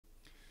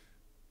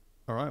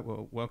All right.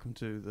 Well, welcome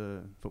to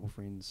the Football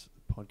Friends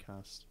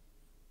podcast,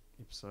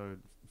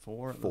 episode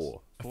four. Four.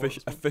 Four at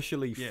this point?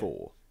 Officially Yeah.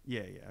 four.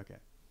 Yeah. Okay.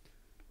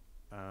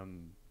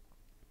 Um.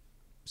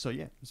 So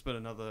yeah, it's been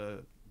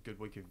another good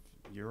week of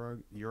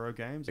Euro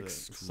games. A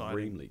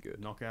Extremely exciting good.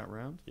 knockout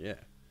round. Yeah.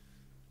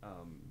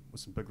 With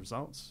some big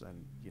results,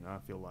 and I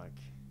feel like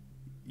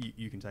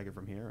you can take it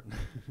from here.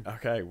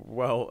 Okay.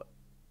 Well,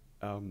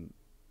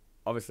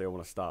 obviously, I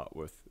want to start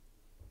with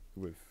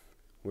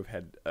we've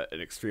had an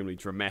extremely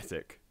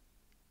dramatic,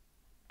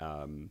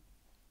 and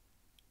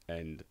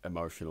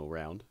emotional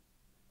round,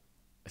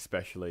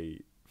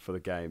 especially for the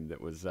game that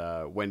was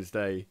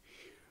Wednesday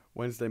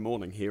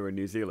morning here in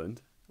New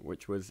Zealand,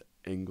 which was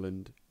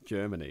England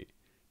Germany,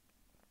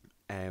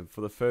 and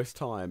for the first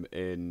time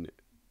in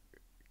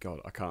God,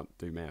 I can't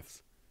do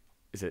maths.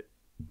 Is it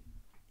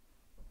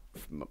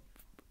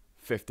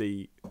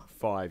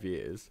 55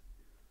 years?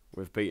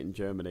 We've beaten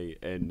Germany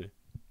in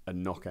a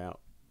knockout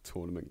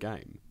tournament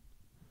game.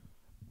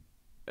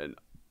 And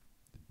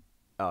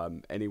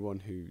anyone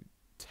who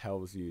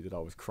tells you that I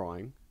was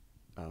crying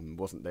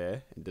wasn't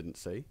there and didn't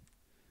see,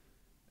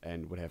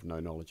 and would have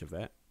no knowledge of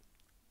that.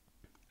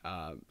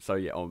 So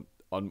yeah,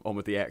 on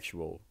with the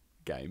actual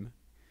game.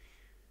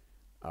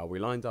 We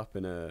lined up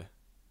in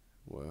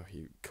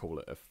you call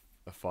it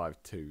a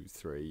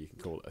 5-2-3. You can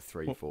call it a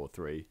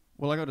 3-4-3.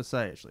 Well, I got to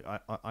say, actually,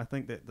 I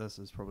think that this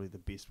is probably the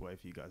best way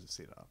for you guys to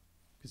set it up,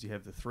 because you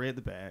have the three at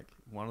the back.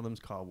 One of them's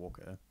Kyle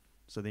Walker,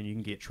 so then you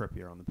can get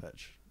Trippier on the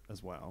pitch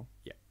as well.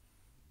 Yeah.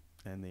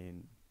 And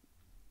then,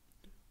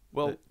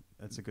 Well,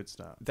 that's a good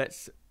start.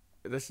 that's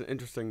an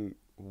interesting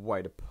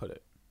way to put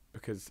it,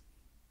 because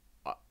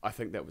I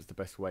think that was the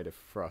best way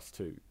for us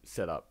to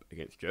set up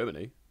against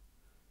Germany.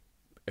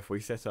 If we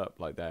set up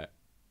like that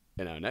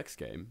in our next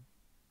game,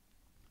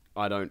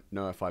 I don't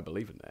know if I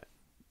believe in that.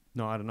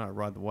 No, I don't know.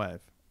 Ride the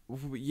wave.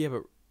 Yeah,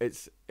 but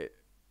it's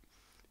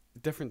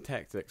different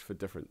tactics for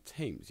different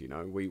teams. You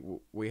know,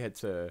 we had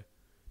to.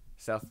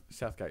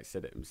 Southgate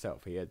said it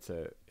himself.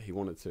 He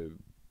wanted to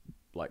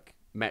like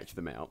match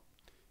them out,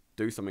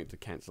 do something to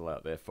cancel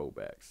out their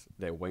fullbacks,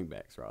 their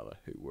wingbacks rather,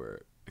 who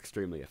were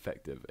extremely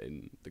effective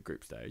in the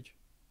group stage,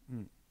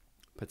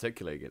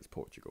 particularly against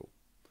Portugal.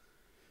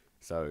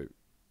 So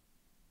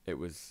it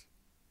was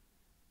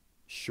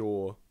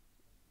Shaw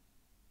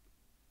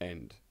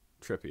and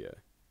Trippier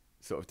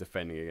sort of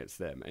defending against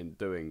them and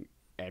doing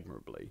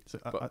admirably. So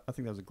But I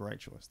think that was a great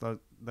choice.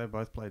 They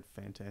both played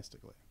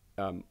fantastically.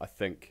 I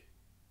think,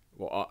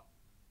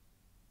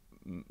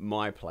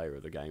 my player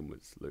of the game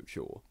was Luke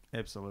Shaw,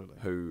 Absolutely.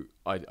 who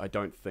I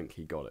don't think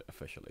he got it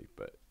officially,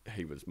 but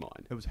he was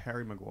mine. It was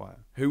Harry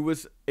Maguire. Who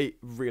was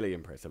really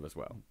impressive as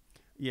well.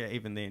 Yeah,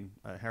 even then,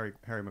 Harry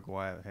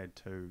Maguire had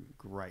two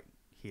great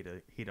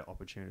header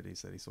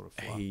opportunities that he sort of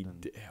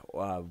fluffed.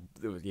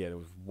 There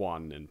was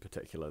one in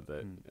particular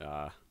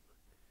that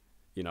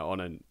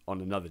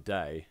on another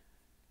day.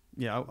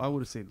 Yeah, I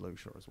would have said Luke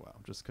Shaw as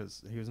well, just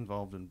because he was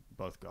involved in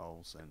both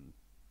goals and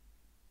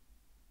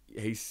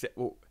He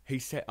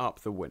set up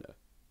the winner.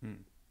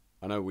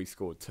 I know we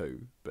scored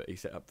two, but he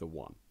set up the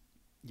one.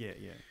 yeah.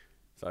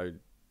 So,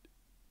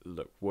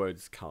 look,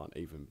 words can't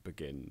even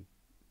begin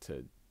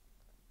to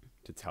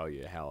tell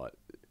you how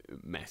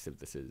massive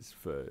this is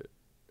for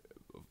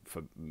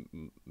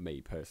me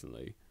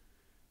personally,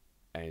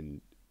 and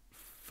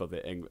for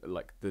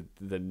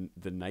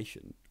the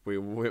nation.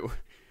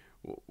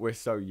 We're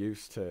so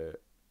used to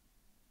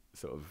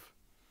sort of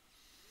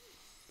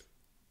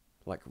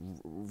like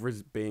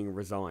being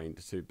resigned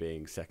to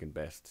being second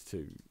best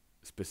to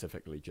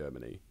specifically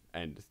Germany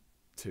and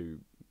to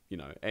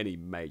any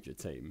major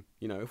team.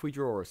 If we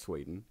draw a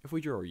Sweden, if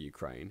we draw a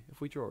Ukraine,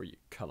 if we draw a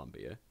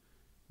Colombia,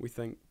 we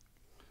think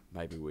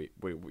maybe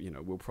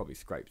we'll probably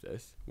scrape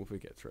this if we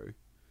get through.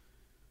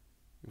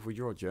 If we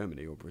draw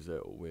Germany or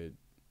Brazil,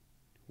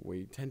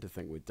 we tend to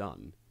think we're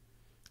done.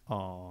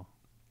 Oh,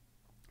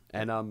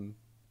 And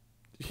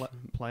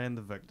playing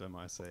the victim,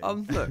 I see.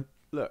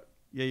 look.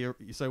 Yeah,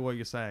 so what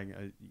you're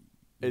saying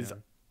Is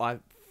I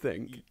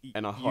think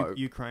and I hope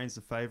Ukraine's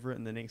the favourite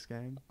in the next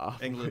game.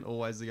 England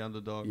always the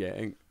underdog.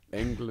 Yeah,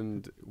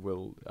 England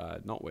will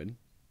not win.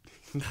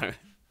 No.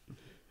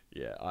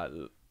 Yeah,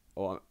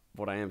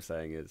 what I am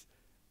saying is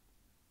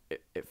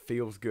it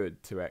feels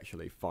good to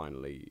actually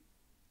finally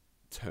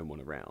turn one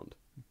around.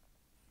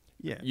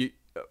 Yeah.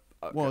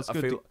 Well, it's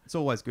good. It's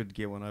always good to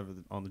get one over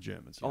on the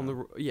Germans.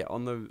 On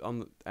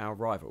our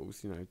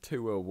rivals.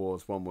 2 World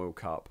Wars, 1 World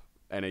Cup,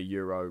 and a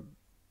Euro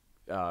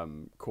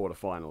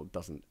quarter-final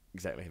doesn't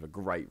exactly have a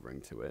great ring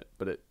to it,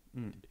 but it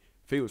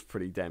feels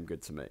pretty damn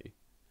good to me.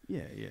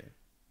 Yeah.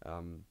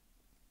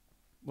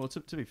 Well,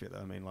 to be fair though,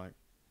 I mean, like,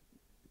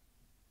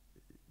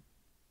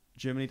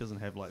 Germany doesn't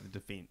have like the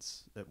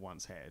defense it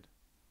once had.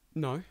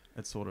 No.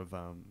 It's sort of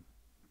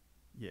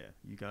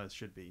you guys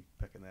should be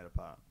picking that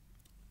apart.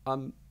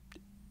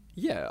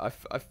 Yeah,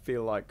 I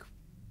feel like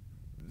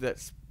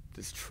that's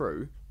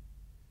true,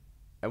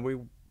 and we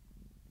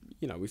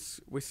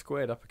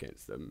squared up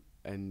against them,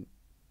 and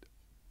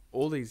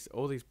all these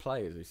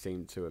players who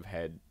seem to have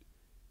had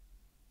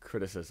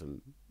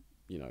criticism,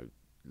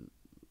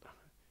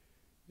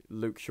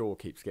 Luke Shaw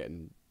keeps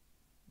getting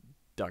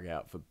dug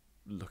out for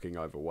looking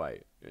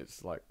overweight.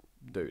 It's like,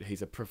 dude,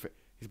 he's a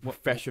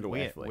professional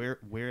athlete.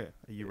 Where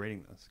are you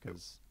reading this?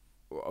 Because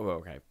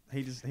okay,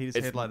 he just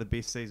It's- had like the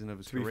best season of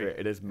his to be career. fair,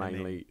 it is and then-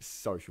 mainly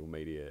social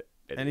media,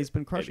 and he's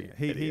been crushing it.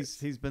 idiots.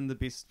 He's been the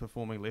best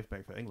performing left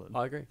back for England.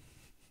 I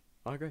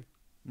agree.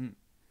 Mm.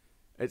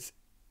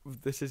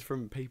 This is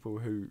from people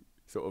who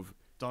sort of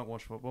Don't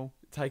watch football.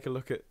 take a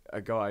look at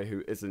a guy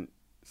who isn't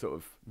sort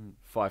of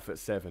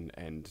 5'7"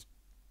 and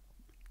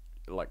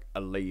like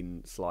a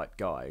lean, slight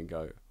guy and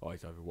go, oh,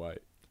 he's overweight.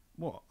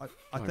 What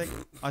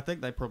I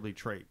think they probably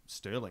treat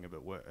Sterling a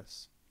bit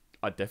worse.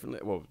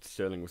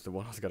 Sterling was the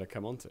one I was going to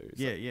come on to. It's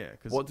Yeah, like, yeah.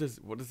 Cause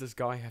what does this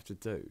guy have to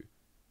do?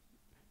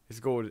 He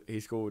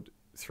scored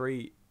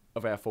 3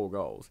 of our 4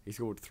 goals. He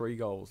scored 3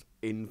 goals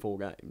in 4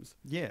 games.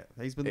 yeah,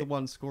 he's been the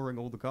one scoring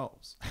all the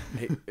goals.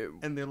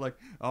 And they're like,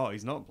 oh,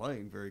 he's not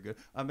playing very good.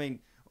 I mean,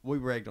 we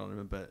ragged on him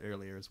a bit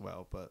earlier as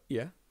well, but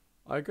Yeah,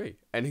 I agree.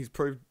 And he's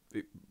proved.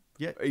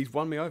 Yeah. He's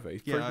won me over.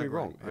 He's proved me agree,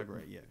 wrong. I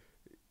agree.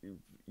 Yeah,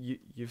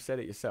 You've said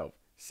it yourself.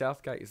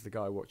 Southgate is the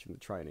guy watching the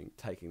training,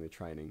 taking the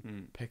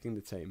training, picking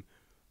the team.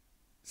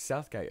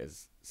 Southgate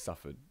has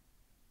suffered,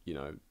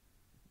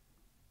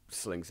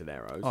 slings and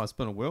arrows. oh, it's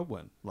been a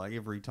whirlwind. Like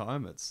every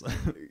time, it's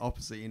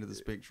opposite end of the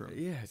spectrum.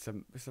 Yeah,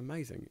 it's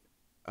amazing.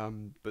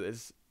 But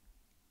there's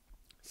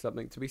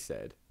something to be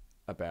said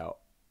about,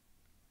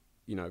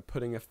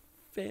 putting a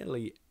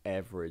fairly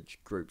average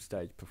group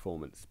stage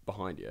performance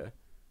behind you,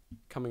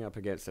 coming up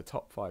against a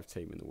top 5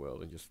 team in the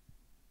world and just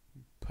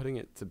putting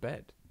it to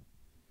bed.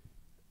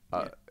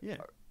 Yeah.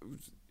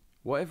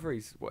 Whatever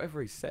he's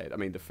said, I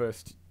mean, the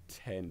first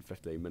 10,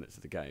 15 minutes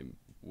of the game,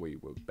 we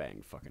were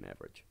bang fucking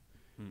average.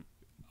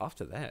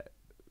 After that,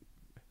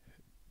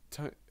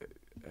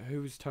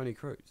 who's Tony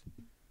Cruz?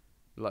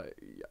 Like,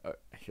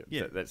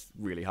 Yeah. that's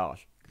really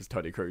harsh because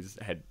Tony Cruz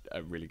had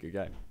a really good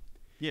game.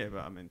 Yeah,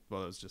 but I mean,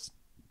 well, it was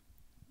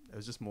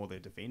just more their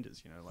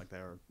defenders, like they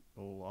were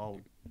all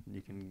old,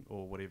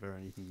 or whatever,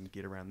 and you can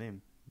get around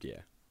them.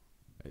 Yeah,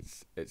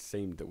 it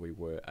seemed that we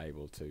were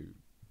able to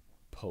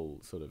pull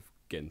sort of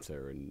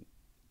Ginter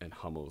and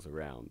Hummels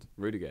around.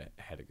 Rudiger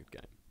had a good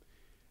game.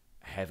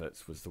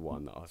 Havertz was the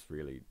one that I was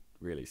really,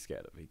 really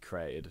scared of. He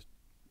created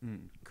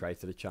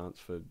a chance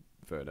for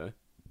Werner,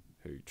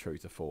 who, true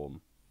to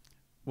form.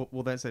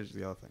 Well, that's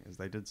actually the other thing is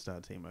they did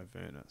start Timo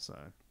Werner, so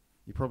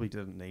you probably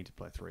didn't need to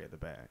play 3 at the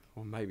back.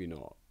 Well, maybe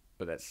not,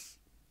 but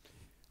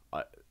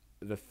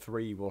the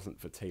 3 wasn't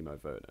for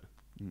Timo Werner.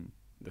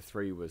 The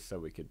 3 was so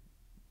we could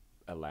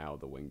allow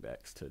the wing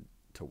backs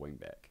to wing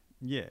back.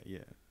 Yeah, yeah.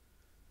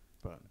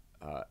 But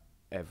I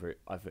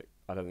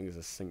don't think there's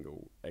a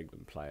single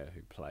England player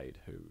who played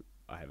who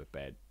I have a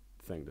bad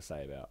thing to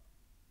say about.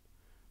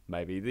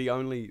 Maybe the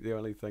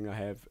only thing I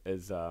have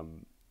is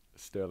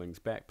Sterling's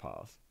back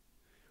pass,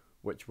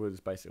 which was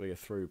basically a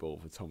through ball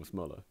for Thomas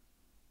Muller.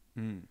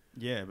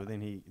 Yeah, but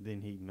then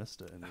he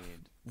missed it in the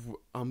end.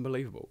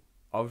 Unbelievable.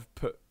 I've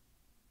put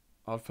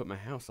my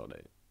house on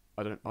it.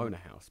 I don't own a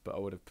house, but I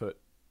would have put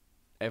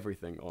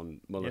everything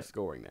on Muller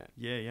scoring that.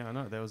 Yeah, I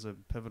know. That was a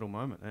pivotal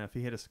moment. And if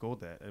he had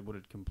scored that, it would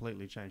have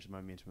completely changed the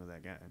momentum of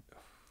that game.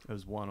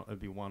 It'd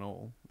be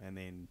 1-1, and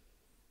then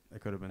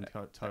it could have been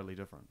totally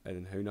different. And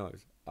then who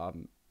knows?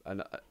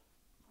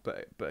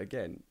 But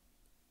again,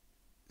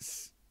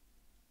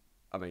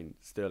 I mean,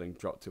 Sterling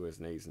dropped to his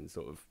knees and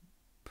sort of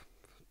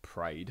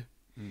prayed,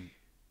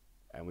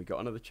 and we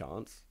got another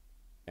chance,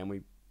 and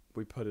we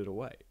put it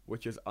away,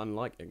 which is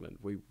unlike England.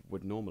 We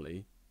would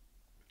normally,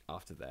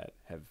 after that,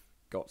 have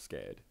got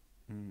scared,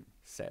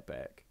 sat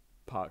back,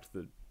 parked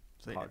the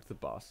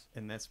bus.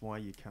 And that's why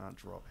you can't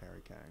drop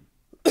Harry Kane.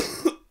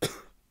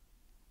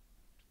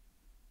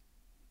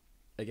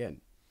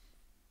 Again,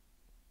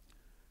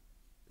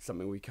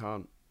 something we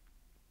can't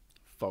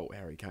fault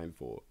Harry Kane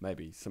for.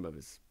 Maybe some of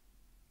his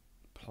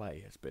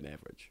play has been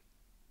average,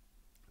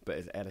 but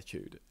his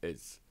attitude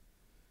is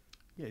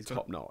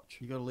top notch.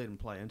 You got to let him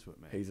play into it,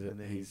 man.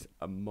 He's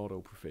a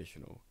model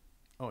professional.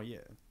 Oh yeah,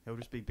 he'll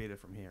just be better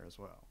from here as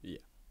well. Yeah.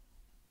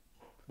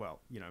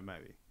 Well,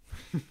 maybe.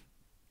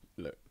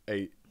 Look,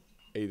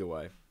 either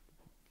way,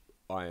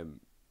 I am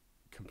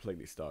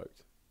completely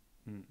stoked,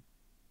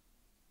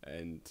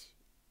 and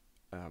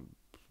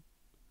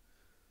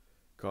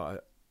God,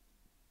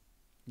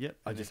 yep.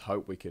 I just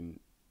hope we can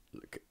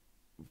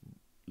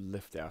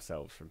lift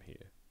ourselves from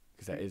here,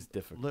 because that is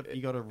difficult.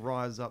 You got to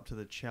rise up to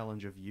the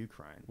challenge of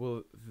Ukraine.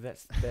 Well,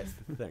 that's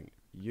the thing.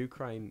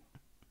 Ukraine.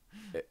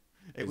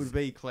 It would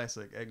be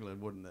classic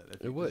England, wouldn't it?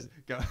 It would.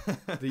 Go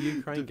The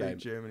Ukraine game.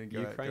 Germany and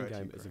Ukraine go to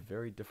game Ukraine. is a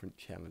very different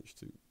challenge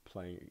to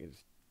playing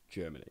against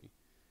Germany.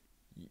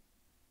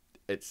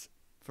 It's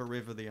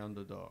Forever the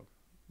underdog.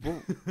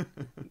 well,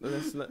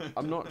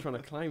 I'm not trying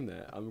to claim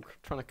that. I'm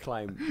trying to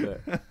claim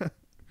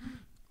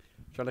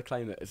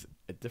that it's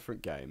a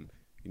different game.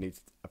 You need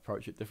to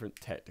approach it different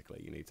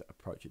tactically. You need to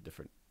approach it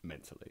different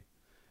mentally.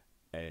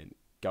 And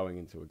going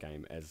into a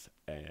game as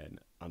an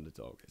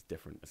underdog is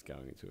different as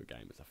going into a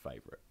game as a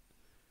favourite.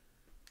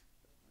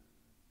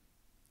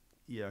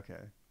 Yeah,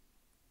 okay.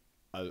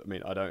 I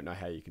mean, I don't know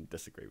how you can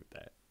disagree with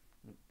that.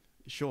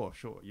 Sure,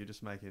 sure. You're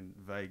just making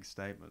vague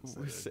statements.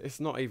 It's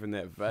not even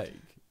that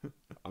vague.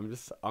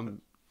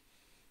 I'm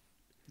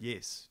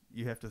Yes,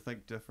 you have to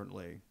think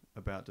differently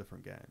about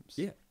different games.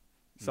 yeah.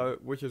 So,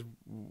 which is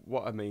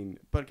what I mean.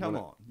 But come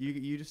on,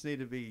 you just need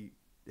to be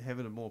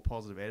having a more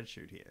positive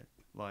attitude here.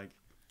 Like,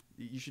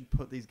 you should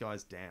put these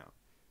guys down.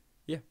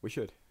 Yeah, we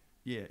should.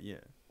 Yeah,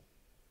 yeah.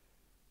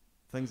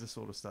 Things are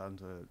sort of starting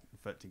to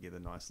fit together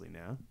nicely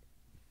now.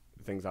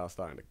 Things are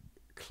starting to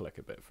click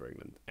a bit for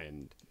England,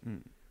 and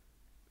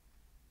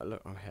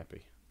look, I'm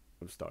happy.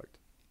 I'm stoked.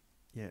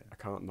 Yeah. I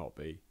can't not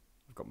be.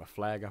 I've got my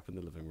flag up in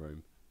the living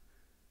room.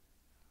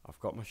 I've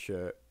got my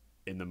shirt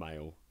in the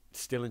mail,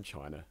 still in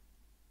China.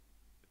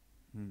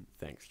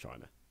 Thanks,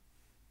 China.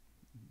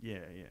 Yeah,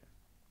 yeah.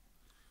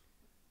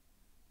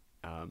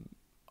 I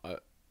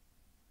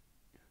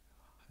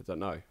don't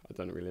know. I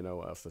don't really know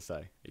what else to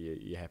say. Are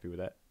you happy with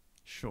that?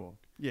 Sure.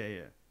 Yeah,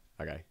 yeah.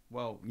 Okay.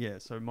 Well, yeah.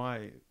 So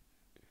my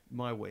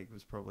week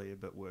was probably a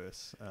bit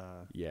worse.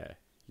 Yeah,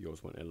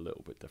 yours went a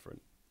little bit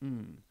different.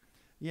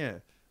 Yeah.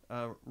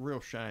 Real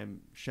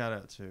shame. Shout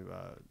out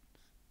to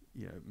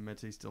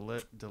Matisse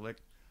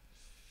Delict.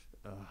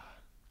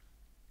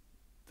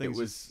 Things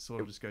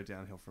just go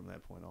downhill from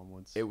that point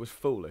onwards. It was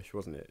foolish,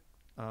 wasn't it?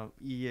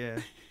 Yeah.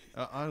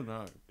 I don't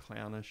know.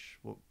 Clownish.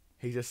 Well,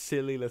 he's a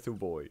silly little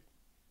boy.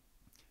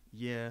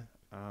 Yeah.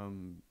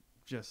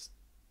 Just.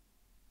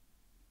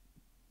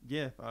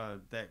 Yeah.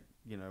 That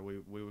we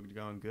were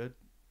going good,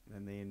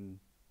 and then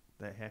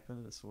that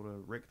happened. It sort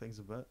of wrecked things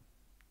a bit.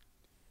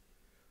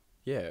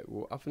 Yeah.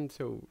 Well, up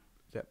until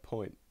that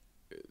point,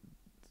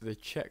 the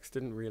Czechs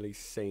didn't really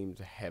seem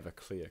to have a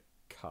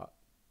clear-cut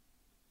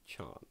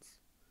chance.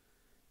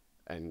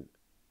 And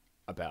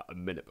about a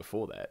minute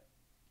before that,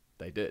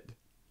 they did.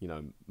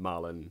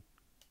 Marlon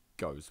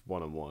goes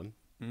 1-on-1.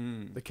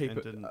 The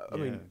keeper, I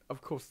mean,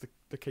 of course,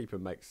 the keeper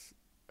makes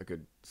a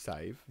good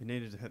save. He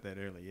needed to hit that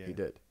early, yeah. He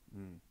did.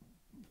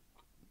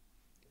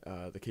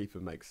 The keeper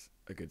makes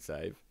a good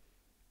save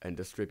and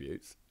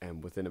distributes,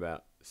 and within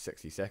about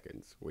 60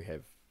 seconds, we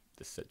have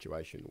this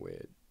situation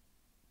where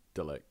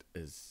De Ligt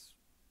is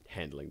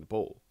handling the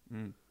ball.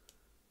 And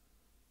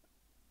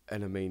I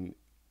mean,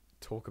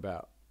 talk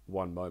about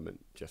one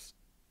moment, just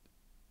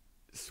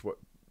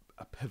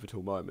a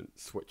pivotal moment,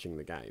 switching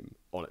the game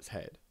on its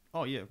head.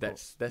 Oh yeah,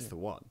 that's the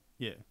one.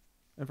 Yeah,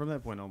 and from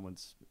that point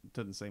onwards, it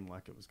didn't seem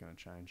like it was going to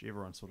change.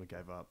 Everyone sort of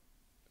gave up.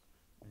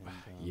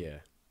 And, yeah,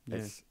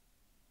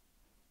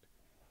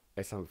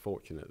 it's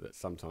unfortunate that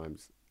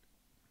sometimes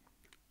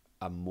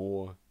a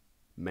more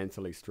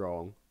mentally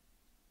strong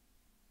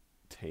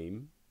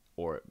team,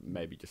 or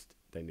maybe just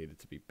they needed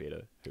to be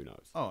better. Who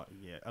knows? Oh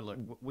yeah, look,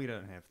 we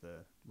don't have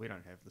the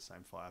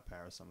same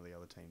firepower as some of the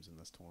other teams in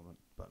this tournament,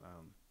 but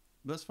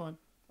that's fine.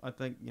 I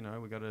think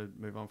we got to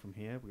move on from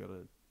here.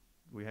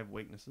 We have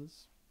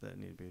weaknesses that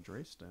need to be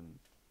addressed,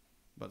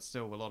 but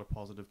still a lot of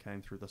positive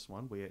came through this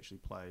one. We actually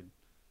played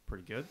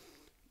pretty good,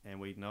 and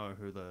we know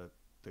who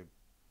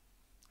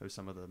who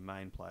some of the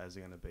main players are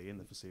going to be in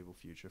the foreseeable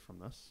future from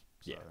this.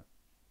 So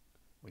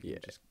we can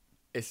just...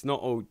 It's not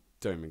all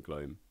doom and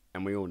gloom,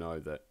 and we all know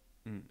that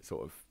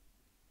sort of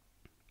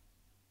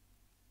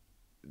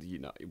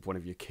one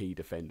of your key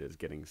defenders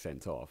getting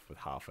sent off with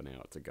half an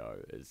hour to go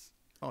is...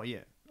 Oh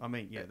yeah, I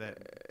mean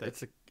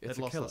it's a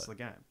lost killer. us the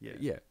game. Yeah,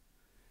 yeah,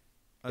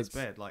 it's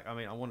bad. Like I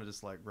mean, I want to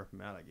just like rip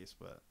him out, I guess,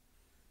 but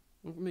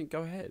I mean,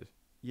 go ahead.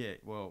 Yeah,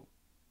 well,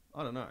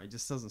 I don't know. It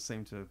just doesn't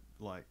seem to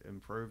like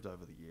improved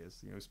over the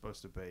years. It's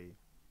supposed to be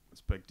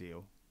it's a big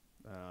deal,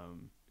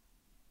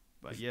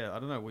 but yeah, I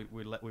don't know. We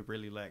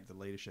really lacked the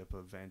leadership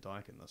of Van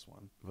Dijk in this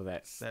one. Well,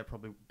 that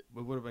probably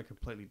would have been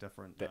completely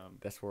different.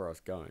 That's where I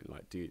was going.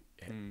 Like, dude,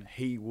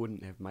 he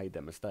wouldn't have made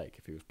that mistake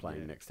if he was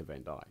playing next to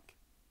Van Dijk.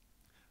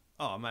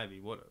 Oh, maybe he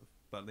would have,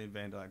 but then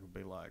Van Dijk would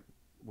be like,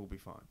 "We'll be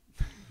fine."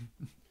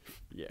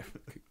 Yeah,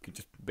 could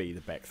just be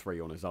the back three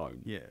on his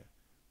own. Yeah.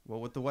 Well,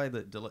 with the way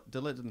that De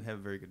Ligt didn't have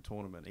a very good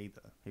tournament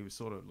either. He was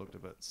sort of looked a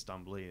bit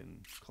stumbly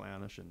and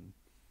clownish and...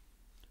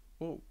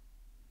 Well,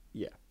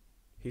 yeah.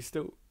 He's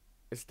still...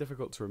 It's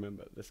difficult to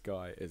remember. This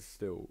guy is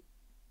still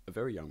a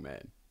very young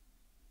man.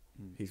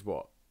 He's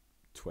what?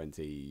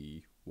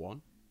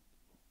 21?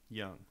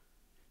 Young.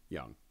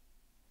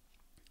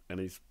 And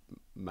he's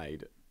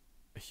made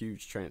a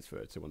huge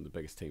transfer to one of the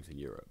biggest teams in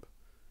Europe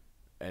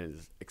and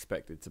is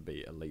expected to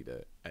be a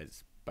leader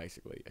as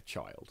basically a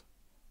child.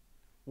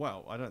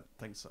 Well, I don't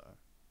think so.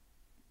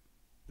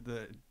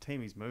 The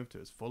team he's moved to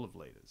is full of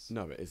leaders.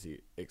 No, but is he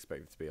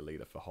expected to be a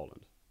leader for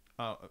Holland?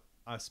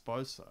 I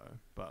suppose so,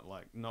 but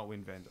like not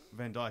when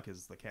Van Dijk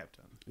is the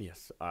captain.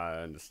 Yes, I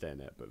understand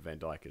that, but Van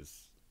Dijk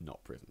is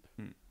not present.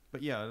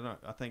 But yeah, I don't know.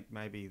 I think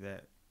maybe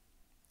that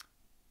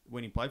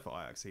when he played for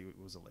Ajax, he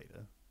was a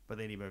leader, but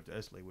then he moved to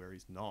Italy where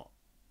he's not.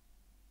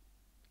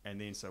 And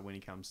then so when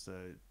he comes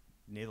to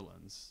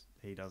Netherlands,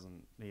 he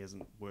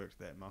hasn't worked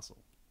that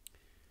muscle.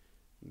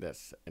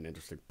 That's an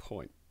interesting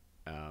point.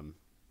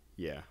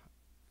 Yeah.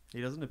 He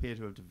doesn't appear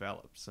to have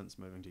developed since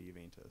moving to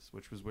Juventus,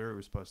 which was where he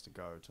was supposed to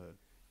go to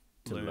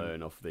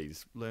learn off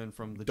these learn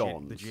from the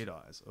dons. the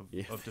Jedis of the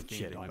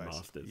defending Jedi basically.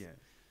 masters.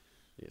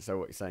 Yeah, so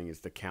what you're saying is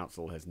the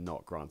council has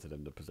not granted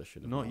him the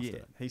position of Not master.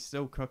 yet. He's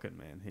still cooking,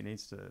 man. He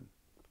needs to,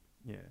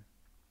 yeah.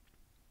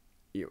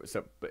 Yeah,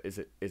 so but is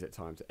it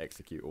time to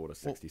execute Order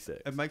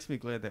 66? It makes me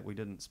glad that we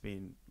didn't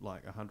spend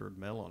like 100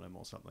 mil on him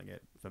or something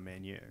for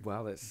Man U.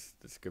 Well, that's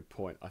a good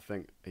point. I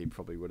think he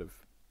probably would have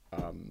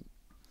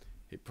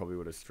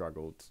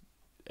struggled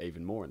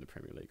even more in the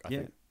Premier League.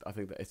 I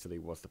think that Italy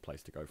was the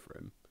place to go for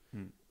him.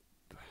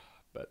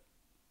 But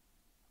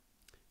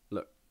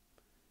look,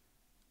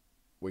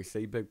 we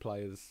see big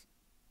players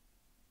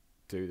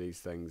do these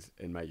things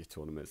in major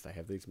tournaments. They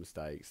have these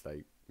mistakes.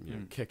 They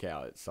kick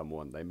out at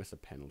someone. They miss a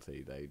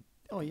penalty. They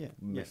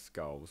miss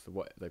goals.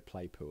 They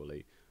play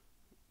poorly.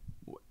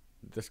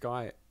 This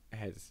guy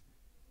has,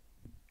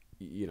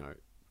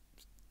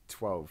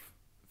 12,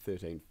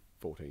 13,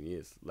 14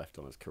 years left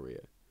on his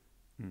career.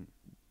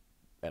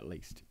 At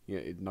least.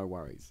 No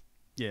worries.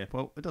 Yeah,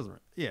 well, it doesn't.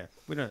 Yeah,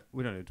 we don't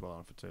need to dwell on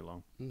it for too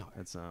long. No,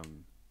 it's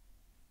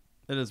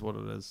it is what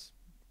it is.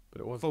 But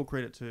it was full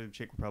credit to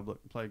Czech Republic.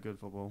 Played good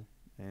football,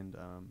 and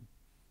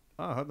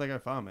I hope they go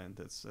far, man.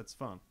 It's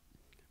fun.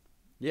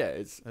 Yeah,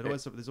 there's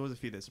always a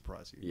few that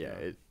surprise you.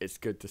 Yeah, it's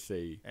good to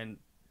see. And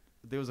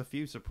there was a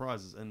few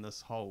surprises in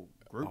this whole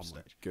group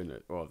stage. My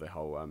goodness, the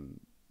whole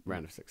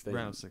round of 16.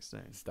 Round of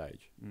 16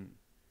 stage.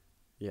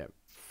 Yeah,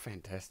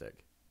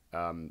 fantastic.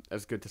 It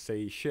was good to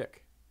see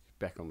Schick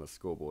back on the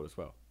scoreboard as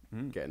well,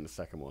 getting the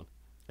second one.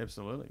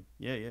 Absolutely.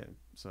 Yeah.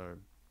 So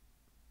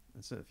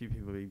that's it. A few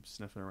people be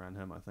sniffing around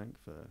him, I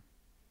think, for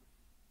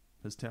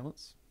his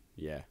talents.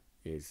 Yeah,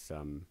 he's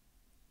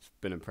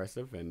been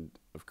impressive, and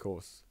of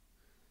course,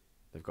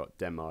 they've got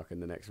Denmark in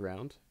the next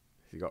round.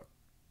 He's got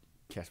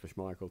Kasper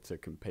Schmeichel to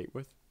compete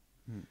with.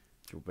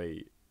 Which will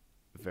be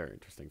a very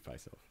interesting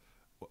face-off.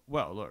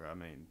 Well, look, I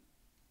mean,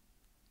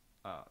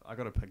 I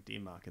got to pick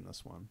Denmark in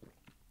this one,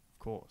 of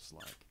course.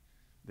 Like,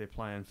 they're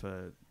playing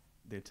for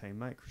their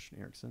teammate Christian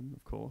Eriksen,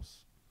 of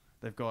course.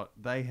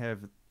 They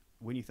have,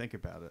 when you think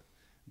about it,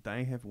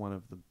 they have one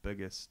of the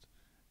biggest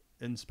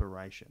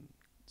inspirations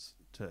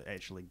to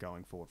actually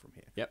going forward from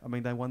here. Yep. I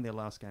mean, they won their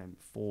last game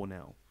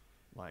 4-0.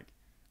 Like,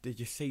 did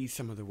you see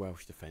some of the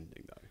Welsh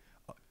defending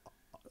though?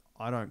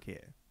 I don't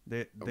care.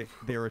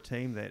 They're a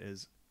team that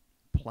is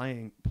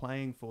playing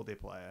for their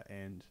player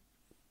and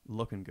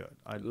looking good.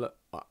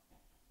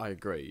 I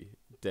agree.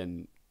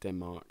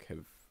 Denmark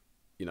have,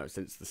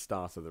 since the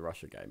start of the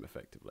Russia game,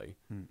 effectively,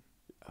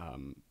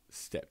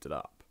 stepped it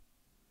up.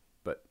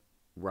 But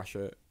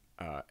Russia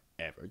are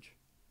average,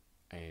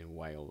 and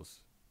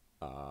Wales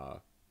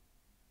are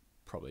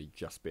probably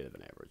just better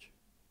than average.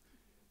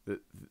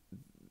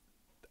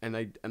 And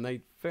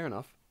they fair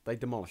enough, they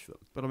demolished them.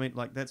 But I mean,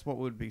 like, that's what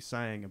we'd be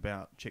saying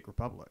about Czech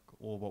Republic,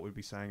 or what we'd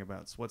be saying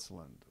about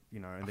Switzerland.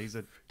 And these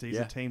are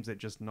teams that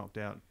just knocked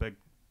out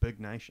big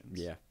nations.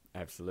 Yeah,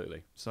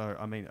 absolutely. So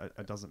I mean,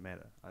 it doesn't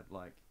matter.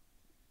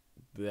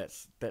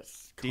 That's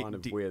kind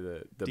of where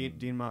the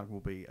Denmark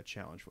will be a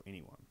challenge for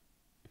anyone.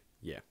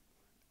 Yeah,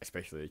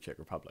 especially the Czech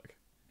Republic.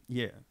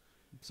 Yeah,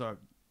 so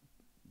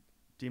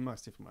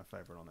Denmark's definitely my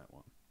favourite on that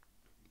one.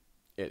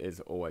 It is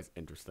always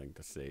interesting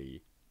to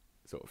see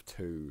sort of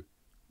two,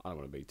 I don't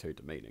want to be too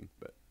demeaning,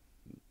 but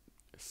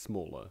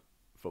smaller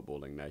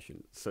footballing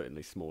nation,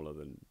 certainly smaller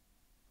than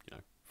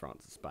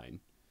France and Spain,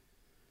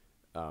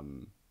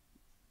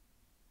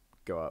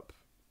 go up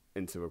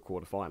into a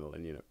quarter-final,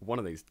 and one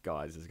of these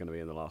guys is going to be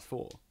in the last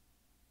four.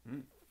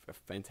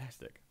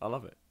 Fantastic. I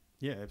love it.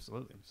 Yeah,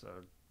 absolutely. So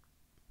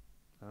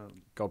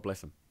God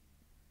bless him.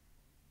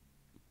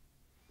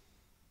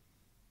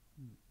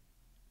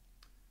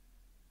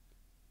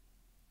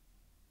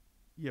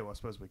 Yeah, well, I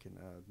suppose we can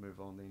move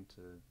on then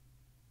to...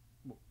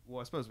 Well,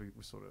 I suppose we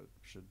sort of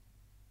should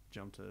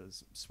jump to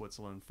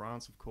Switzerland,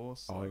 France, of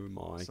course. Oh,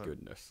 my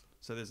goodness.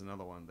 So there's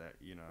another one that,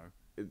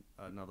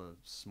 another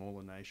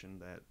smaller nation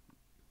that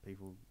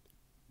people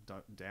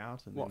don't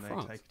doubt, and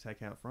then they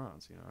take out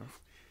France,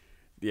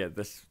 Yeah,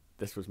 this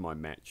was my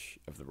match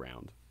of the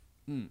round.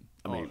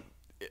 I mean,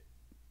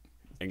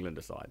 England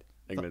aside.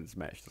 England's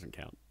match doesn't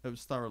count. It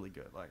was thoroughly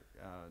good. Like,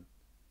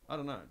 I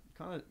don't know.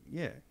 Kind of,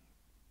 yeah.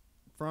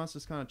 France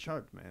just kind of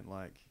choked, man.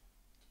 Like,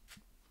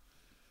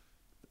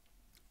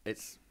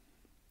 it's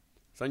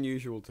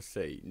unusual to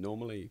see.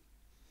 Normally,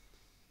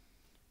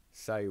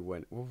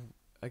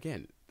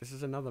 again, this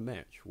is another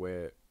match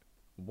where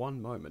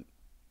one moment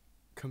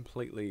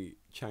completely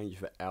changed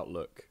the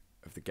outlook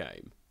of the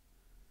game.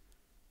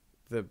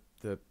 The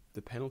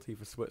penalty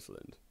for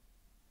Switzerland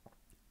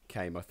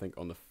came, I think,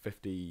 on the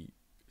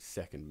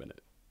 52nd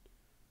minute.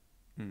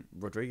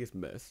 Rodriguez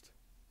missed.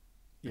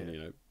 Yeah.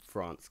 And,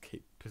 France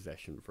keep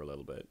possession for a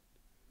little bit.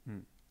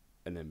 And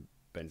then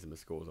Benzema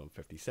scores on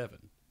 57.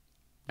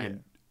 Yeah.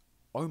 And,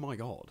 oh my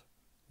God,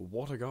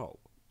 what a goal.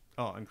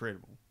 Oh,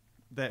 incredible.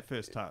 That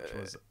first touch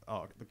was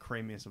the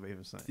creamiest I've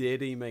ever seen.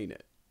 Did he mean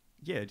it?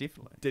 Yeah,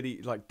 definitely. Did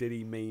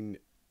he mean...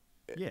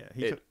 Yeah,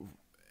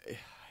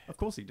 of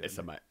course he did. It's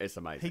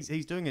amazing.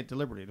 He's doing it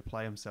deliberately to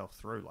play himself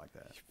through like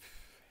that.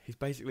 He's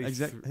basically...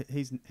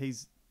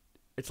 He's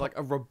it's like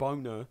a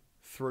Rabona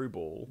through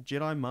ball.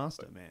 Jedi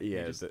Master, man.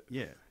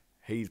 Yeah,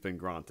 he's been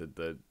granted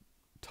the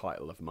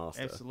title of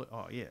master. Absolutely.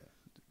 Oh yeah,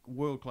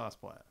 world class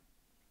player.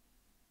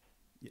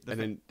 Yeah, And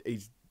then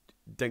he's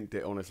dinked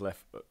it on his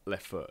left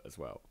foot as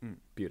well.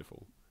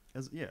 Beautiful.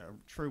 A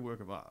true work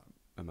of art.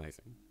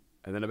 Amazing.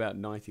 And then about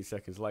 90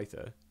 seconds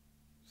later,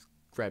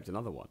 grabbed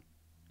another one.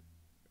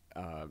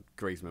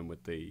 Griezmann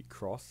with the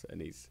cross,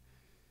 and he's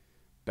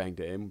banged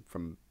it in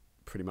from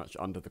pretty much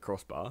under the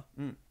crossbar.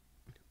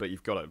 But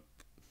you've got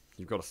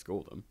to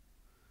score them.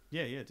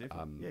 Yeah,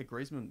 definitely.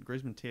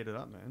 Griezmann teared it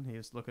up, man. He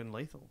was looking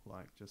lethal,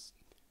 like just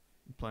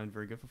playing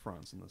very good for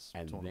France in this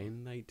tournament. And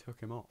then they took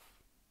him off.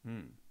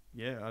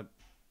 Yeah,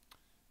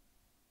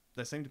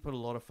 they seem to put a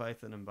lot of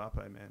faith in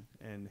Mbappe, man,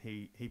 and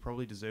he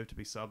probably deserved to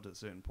be subbed at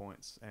certain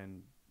points,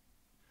 and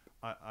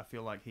I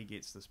feel like he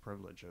gets this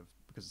privilege of,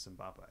 because it's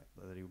Mbappe,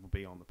 that he will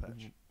be on the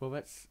pitch. Well,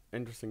 that's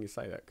interesting you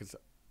say that, because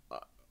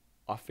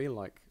I feel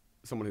like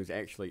someone who's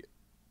actually,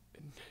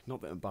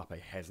 not that Mbappe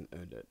hasn't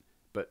earned it,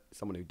 but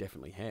someone who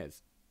definitely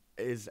has,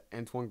 is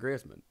Antoine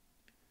Griezmann.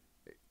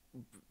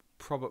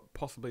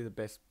 Possibly the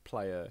best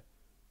player,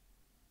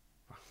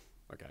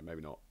 okay,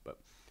 maybe not, but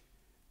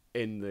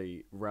in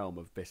the realm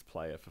of best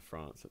player for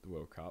France at the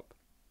World Cup,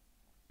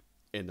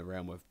 in the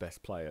realm of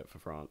best player for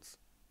France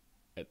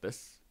at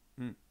this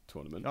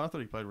tournament. I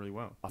thought he played really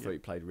well. I thought he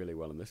played really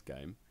well in this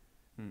game.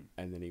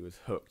 And then he was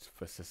hooked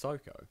for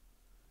Sissoko.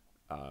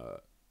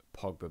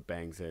 Pogba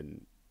bangs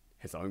in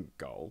his own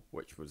goal,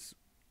 which was...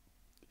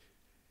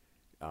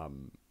 that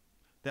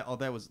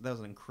was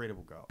an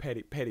incredible goal.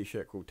 Paddy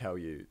Schick will tell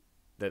you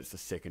that it's the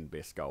second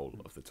best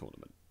goal of the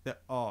tournament.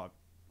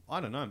 I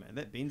don't know, man.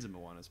 That Benzema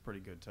one is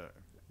pretty good too.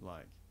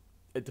 Like,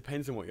 it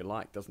depends on what you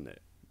like, doesn't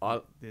it?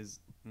 I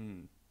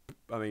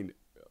mean,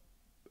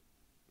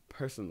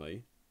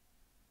 personally,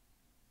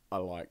 I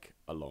like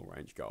a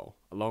long-range goal.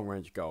 A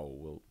long-range goal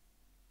will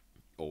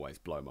always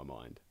blow my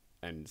mind.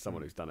 And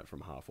someone who's done it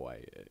from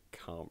halfway, it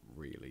can't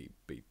really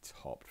be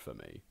topped for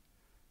me.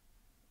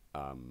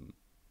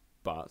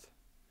 But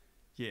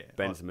yeah,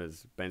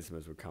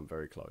 Benzema's would come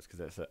very close, because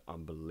that's an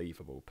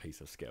unbelievable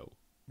piece of skill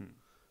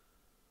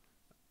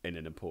in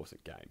an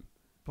important game.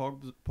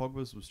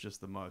 Pogba's was just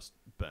the most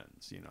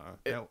bins, you know.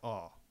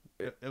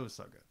 It was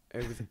so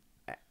good. It was...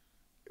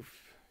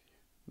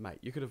 Mate,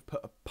 you could have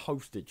put a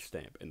postage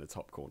stamp in the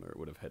top corner; it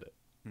would have hit it.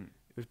 It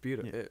was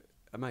beautiful,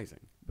 amazing.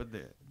 But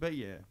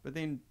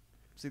then,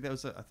 see, that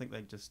was I think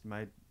they just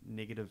made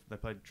negative. They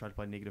tried to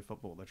play negative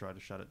football. They tried to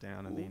shut it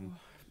down, and then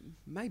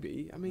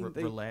maybe. I mean,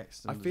 they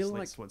relaxed. And I feel just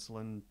like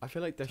Switzerland. I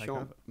feel like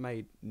Deschamps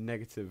made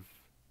negative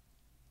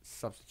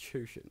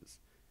substitutions,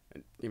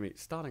 and I mean,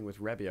 starting with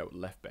Rabiot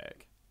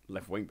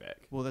left wing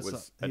back. Well,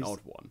 was an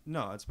odd one.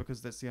 No, it's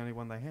because that's the only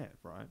one they have,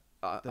 right?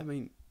 I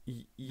mean.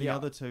 The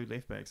other two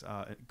left backs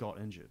got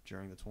injured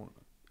during the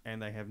tournament,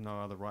 and they have no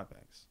other right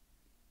backs.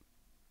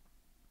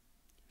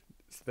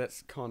 So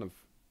that's kind of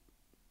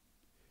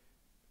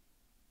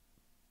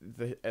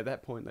at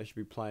that point they should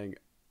be playing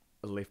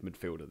a left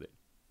midfielder. Then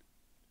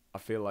I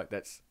feel like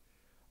that's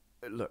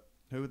look.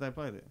 Who would they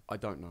play there? I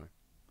don't know.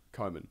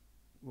 Koeman.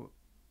 Well,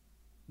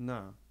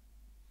 no.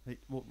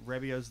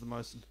 Rabiot's the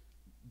most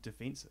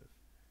defensive.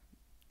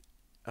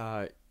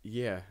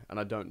 Yeah, and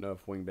I don't know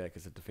if wing back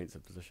is a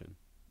defensive position.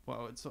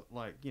 Well, it's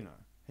like, you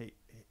know,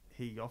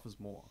 he offers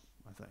more,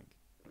 I think.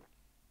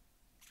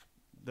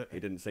 He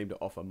didn't seem to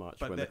offer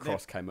much when the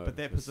cross came over. But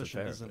that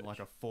position isn't like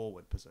a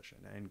forward position,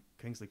 and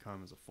Kingsley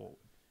Coman's a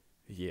forward.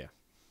 Yeah.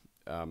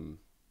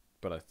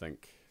 But I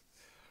think...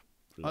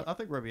 I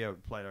think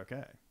Rabiot played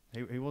okay.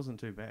 He wasn't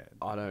too bad.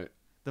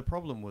 The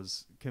problem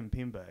was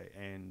Kimpembe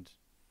and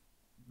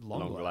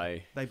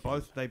Longley. They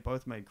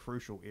both made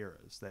crucial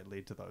errors that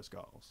led to those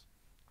goals,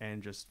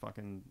 and just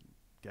fucking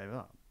gave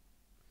up.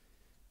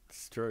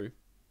 It's true.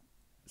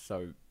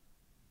 So,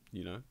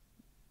 you know,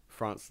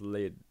 France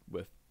led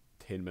with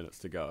 10 minutes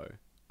to go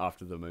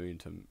after the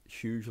momentum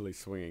hugely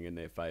swinging in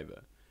their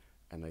favour,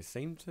 and they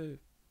seem to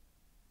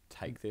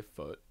take their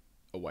foot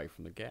away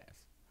from the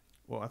gas.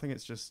 Well, I think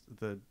it's just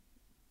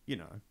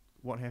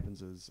what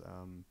happens is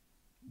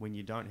when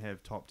you don't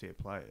have top tier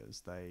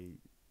players,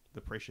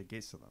 the pressure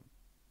gets to them,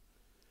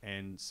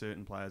 and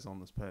certain players on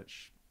this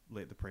pitch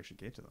let the pressure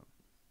get to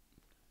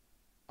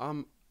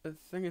them. The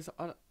thing is,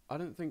 I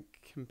don't think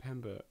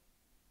Kimpembe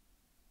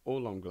or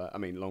Longley... I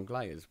mean,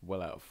 Longley is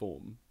well out of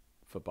form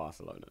for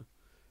Barcelona,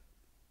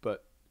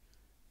 but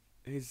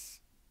he'll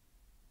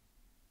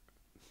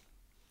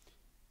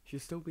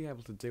still be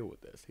able to deal with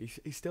this.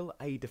 He's still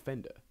a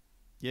defender.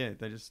 Yeah,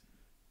 it's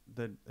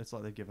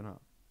like they've given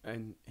up.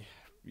 And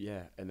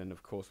yeah, and then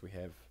of course we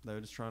have... They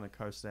were just trying to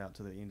coast out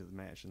to the end of the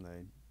match, and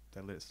they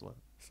let it slip.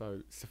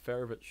 So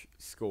Seferovic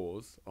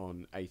scores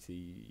on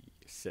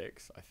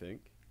 86, I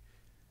think.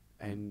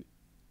 And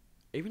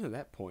even at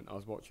that point, I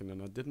was watching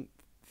and I didn't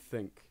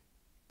think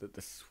that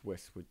the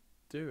Swiss would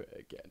do it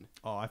again.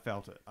 Oh, I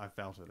felt it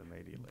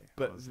immediately.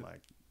 But I was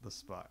like, the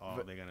spark.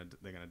 Oh, they're gonna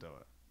do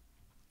it.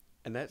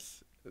 And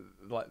that's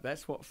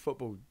what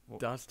football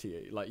does to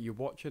you. Like, you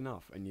watch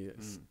enough and you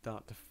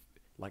start to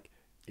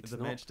the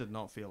match did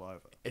not feel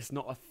over. It's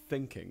not a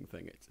thinking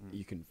thing.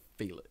 You can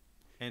feel it.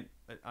 And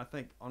I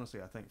think, honestly,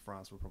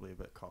 France were probably a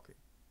bit cocky.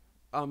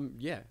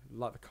 Yeah,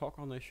 like the cock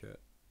on their shirt.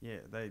 Yeah,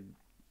 they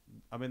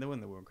win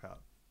the World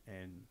Cup,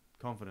 and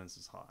confidence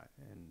is high,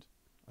 and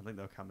I think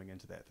they're coming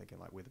into that thinking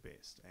like we're the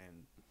best,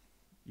 and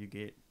you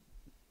get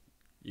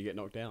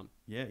knocked down,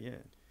 yeah,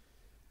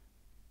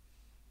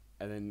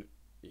 and then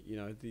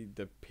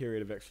the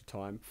period of extra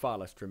time far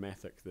less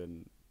dramatic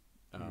than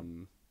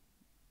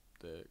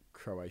the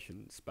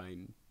Croatian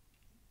Spain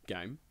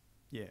game,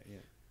 yeah,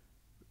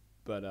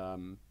 but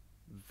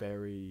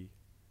very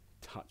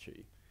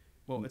touchy.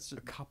 Well, it's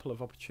a couple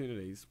of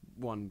opportunities,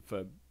 one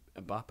for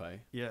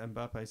Mbappe. Yeah,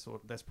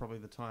 Mbappe that's probably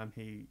the time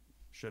he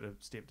should have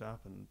stepped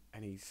up,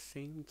 and he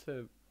seemed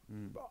to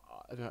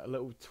I don't know, a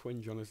little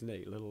twinge on his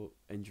knee, a little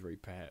injury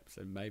perhaps,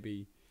 and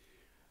maybe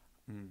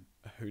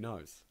who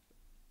knows.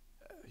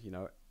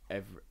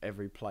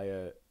 Every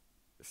player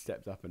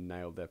stepped up and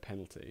nailed their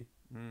penalty.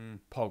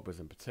 Pogba's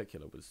in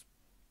particular was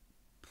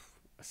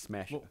a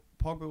smasher. Well,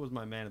 Pogba was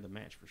my man of the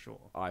match for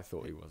sure. I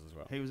thought he was as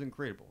well. He was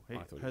incredible.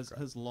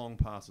 His long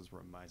passes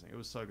were amazing. It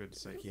was so good to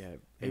see. Yeah,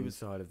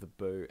 inside of the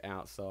boot,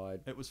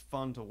 outside. It was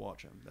fun to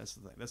watch him. That's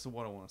the thing. That's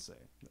what I want to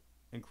see.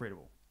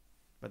 Incredible.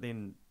 But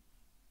then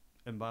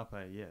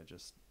Mbappe,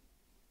 just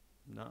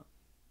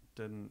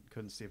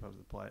couldn't step up to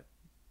the plate.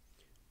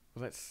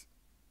 Well, that's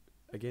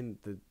again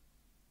the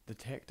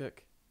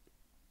tactic.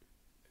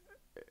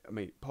 I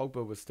mean,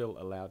 Pogba was still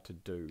allowed to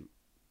do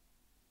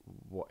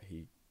what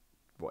he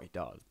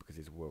does because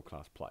he's a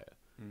world-class player.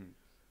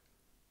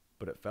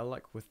 But it felt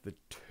like with the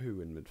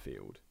two in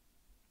midfield,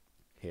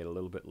 he had a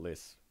little bit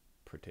less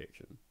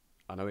protection.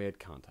 I know he had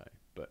Kante,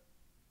 but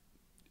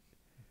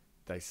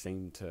they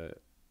seemed to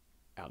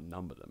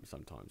outnumber them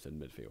sometimes in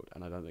midfield,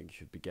 and I don't think he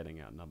should be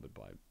getting outnumbered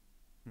by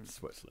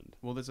Switzerland.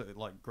 Well,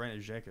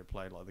 Granit Xhaka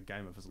played like the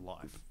game of his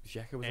life.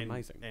 Xhaka was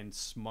amazing and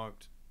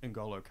smoked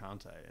N'Golo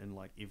Kante in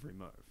like every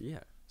move.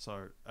 Yeah.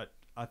 So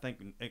I think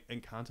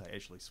Kante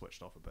actually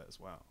switched off a bit as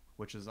well,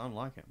 which is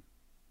unlike him.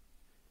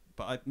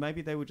 But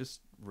maybe they were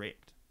just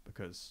wrecked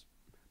because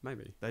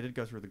maybe they did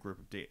go through the group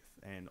of death,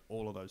 and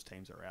all of those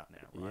teams are out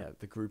now. Right? Yeah,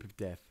 the group of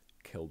death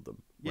killed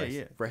them.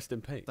 Yeah. Rest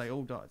in peace. They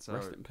all died. So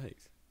rest in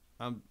peace.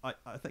 I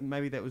think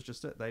maybe that was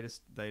just it. They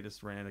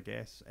just ran out of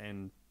gas,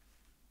 and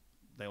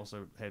they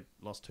also had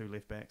lost two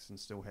left backs and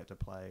still had to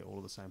play all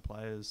of the same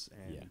players,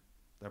 and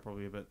they're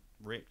probably a bit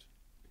wrecked.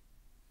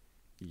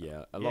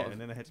 Yeah,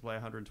 and then they had to play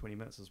 120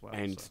 minutes as well.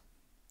 And so.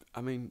 I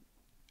mean,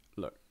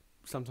 look,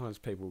 sometimes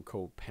people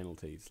call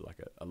penalties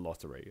like a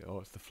lottery,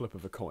 or it's the flip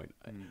of a coin.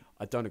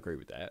 I don't agree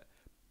with that,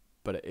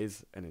 but it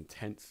is an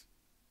intense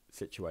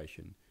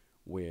situation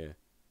where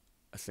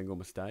a single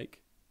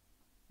mistake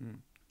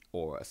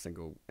or a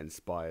single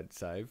inspired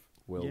save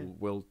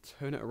will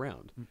turn it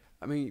around.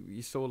 I mean,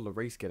 you saw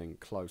Lloris getting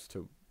close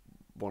to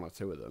one or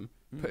two of them,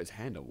 put his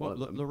hand on one of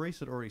them. Lloris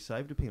had already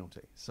saved a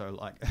penalty, so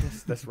like...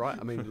 that's right.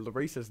 I mean,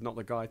 Lloris is not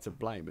the guy to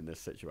blame in this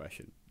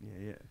situation.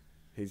 Yeah.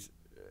 He's...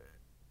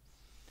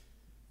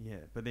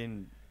 but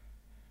then...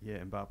 Yeah,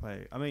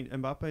 Mbappe... I mean,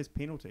 Mbappe's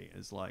penalty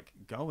is like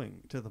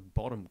going to the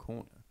bottom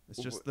corner.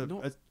 It's just the...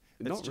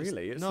 Not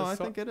really. I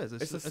think it is.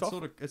 It's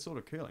sort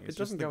of curling. It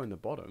doesn't go in the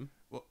bottom.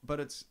 Well, but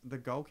it's the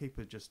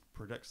goalkeeper just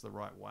predicts the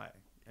right way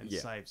and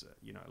saves it.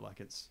 Like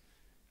it's...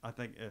 I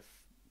think if...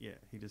 Yeah,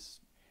 he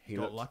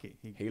got lucky.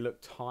 He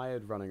looked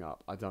tired running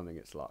up. I don't think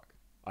it's luck.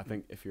 I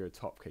think if you're a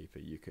top keeper,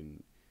 you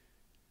can...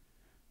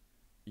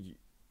 You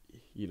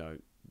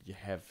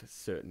have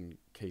certain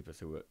keepers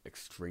who are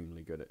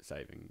extremely good at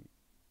saving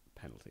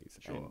penalties.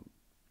 Sure. And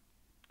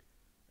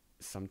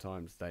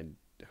sometimes they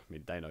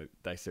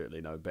certainly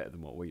know better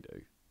than what we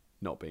do,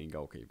 not being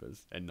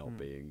goalkeepers and not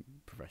being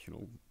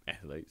professional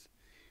athletes.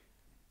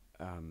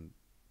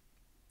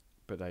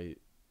 But they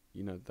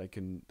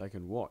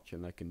can watch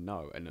and they can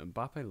know. And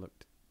Mbappe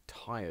looked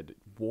tired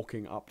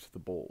walking up to the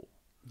ball.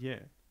 Yeah.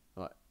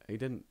 Like, he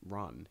didn't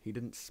run. He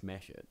didn't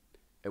smash it.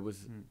 It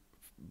was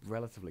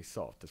relatively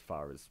soft as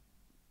far as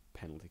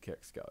penalty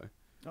kicks go.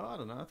 Oh, I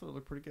don't know. I thought it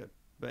looked pretty good.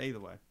 But either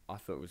way. I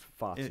thought it was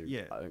far too...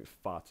 Yeah. I think it was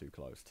far too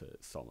close to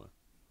Sommer.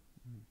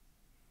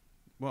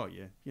 Well,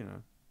 yeah,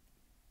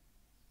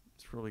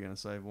 it's probably going to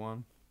save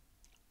one.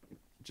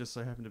 Just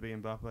so happened to be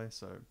Mbappe,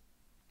 so...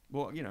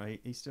 Well,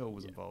 he still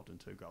was involved in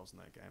 2 goals in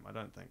that game. I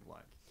don't think,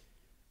 like...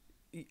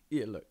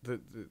 Yeah, look,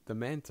 the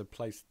man to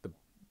place the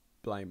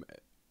blame...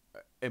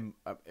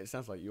 it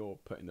sounds like you're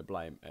putting the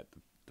blame at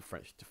the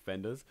French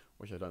defenders,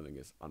 which I don't think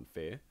is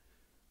unfair.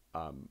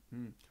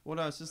 Well,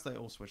 no, it's just they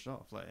all switched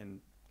off.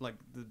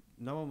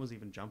 No one was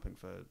even jumping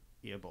for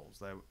air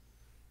balls.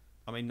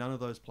 None of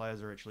those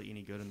players are actually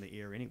any good in the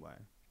air anyway.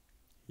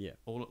 Yeah.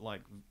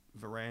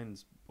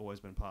 Varane's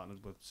always been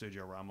partnered with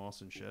Sergio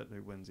Ramos and shit,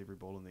 who wins every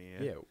ball in the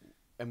air. Yeah,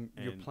 and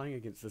you're playing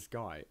against this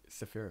guy,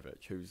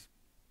 Seferovic, who's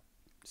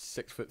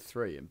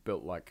 6'3" and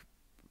built like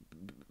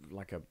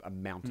a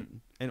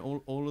mountain. And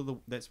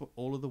that's what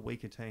all of the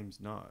weaker teams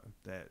know,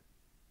 that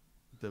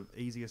the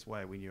easiest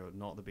way when you're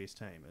not the best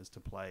team is to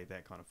play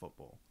that kind of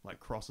football, like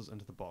crosses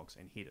into the box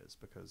and headers,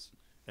 because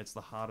it's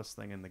the hardest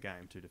thing in the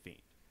game to defend.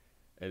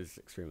 It is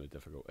extremely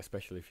difficult,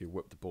 especially if you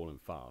whip the ball in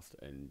fast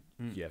and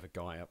you have a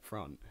guy up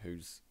front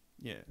who's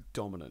Yeah,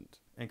 dominant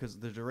and because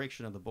the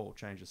direction of the ball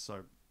changes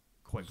so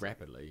quickly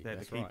rapidly. that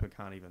That's the keeper right.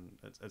 can't even.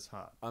 It's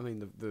hard. I mean,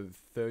 the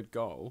third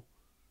goal,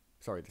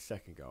 sorry, the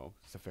second goal,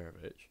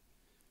 Seferovic,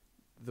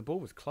 the ball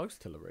was close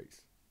to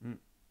Lloris, Mm.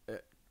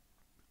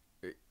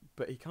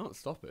 but he can't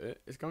stop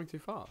it. It's going too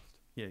fast.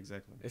 Yeah,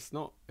 exactly. It's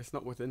not. It's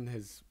not within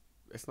his.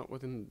 It's not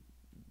within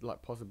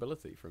like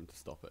possibility for him to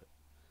stop it.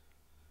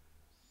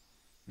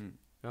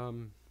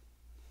 Mm.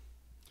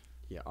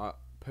 Yeah. I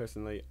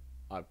personally,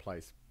 I'd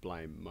place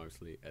blame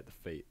mostly at the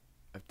feet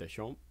of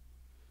Deschamps.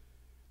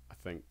 I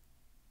think.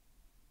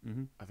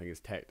 Mm-hmm. I think his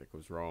tactic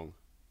was wrong,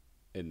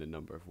 in the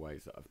number of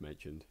ways that I've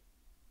mentioned.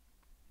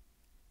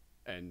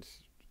 And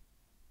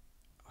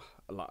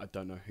like, I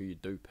don't know who you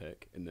do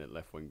pick in the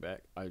left wing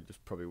back. I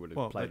just probably would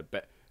have played a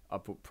back.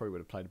 Probably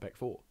would have played a back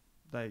four.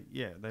 They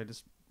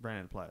just ran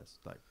out of players.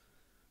 Like,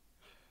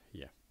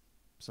 yeah.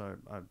 So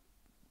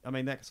I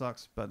mean that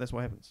sucks, but that's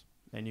what happens,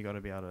 and you got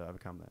to be able to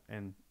overcome that.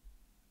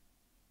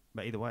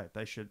 But either way,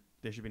 there should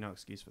be no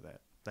excuse for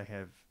that. They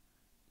have,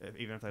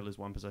 even if they lose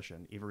one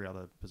position, every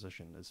other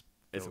position is.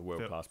 It's a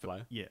world class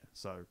player. Yeah.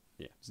 So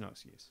yeah, there's no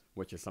excuse.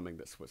 Which is something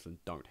that Switzerland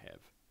don't have.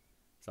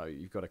 So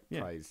you've got to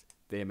praise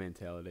their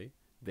mentality,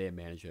 their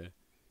manager,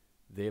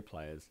 their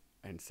players,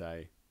 and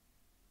say,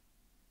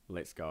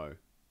 let's go,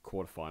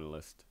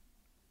 quarterfinalist.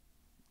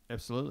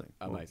 Absolutely.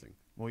 Amazing.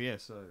 Well, yeah,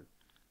 so...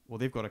 Well,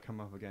 they've got to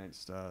come up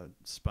against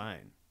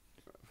Spain.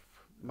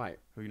 Mate.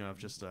 Who, have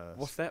just...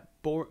 what's that?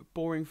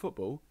 Boring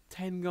football?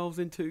 10 goals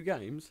in 2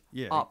 games?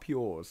 Yeah. Up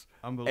yours.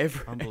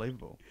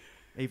 Unbelievable.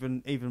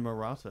 Even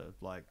Morata,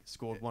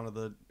 scored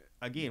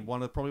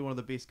probably one of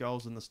the best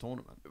goals in this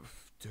tournament.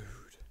 Dude.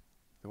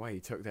 The way he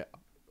took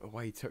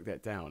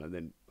that down and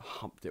then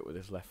humped it with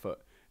his left foot.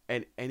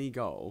 And any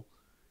goal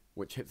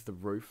which hits the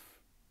roof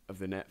of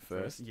the net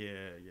first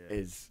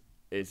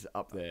is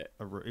up there.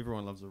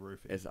 Everyone loves a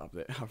roofie. Is up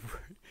there.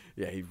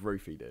 Yeah, he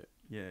roofied it.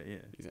 Yeah.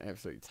 He's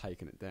absolutely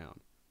taken it down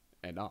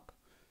and up.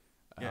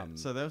 Yeah,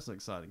 so that was an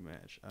exciting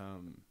match.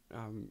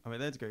 I mean,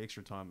 they had to go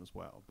extra time as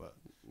well, but...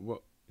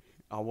 What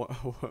I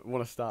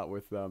want to start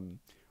with, on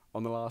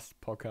the last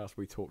podcast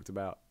we talked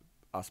about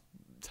us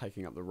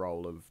taking up the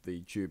role of the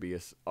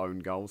dubious own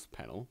goals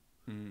panel.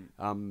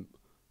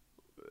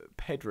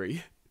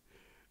 Pedri...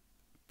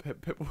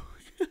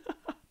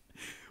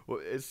 Well,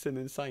 it's an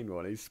insane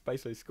one. He's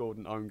basically scored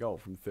an own goal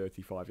from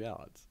 35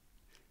 yards.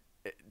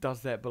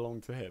 Does that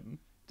belong to him,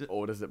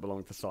 or does it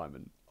belong to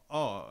Simon?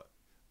 Oh,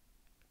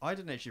 I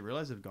didn't actually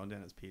realise it had gone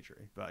down as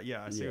Pedri, but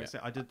yeah, I see what you're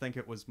saying. I did think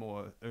it was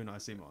more Unai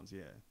Simons,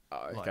 yeah.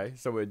 Okay,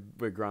 so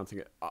we're granting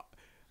it.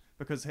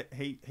 Because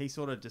he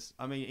sort of just,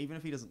 I mean, even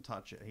if he doesn't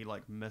touch it, he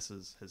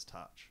misses his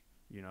touch,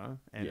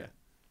 and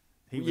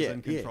he was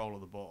in control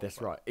of the ball.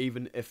 That's right.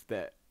 Even if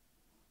that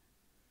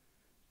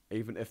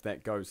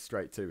goes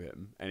straight to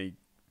him and he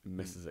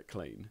misses it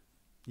clean,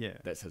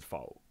 that's his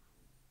fault.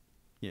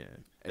 Yeah,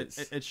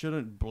 it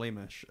shouldn't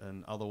blemish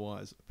an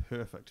otherwise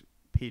perfect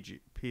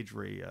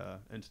Pedri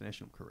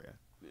international career.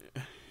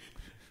 Yeah.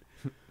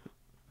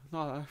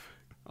 No,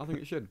 I think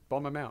it should.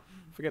 Bomb him out.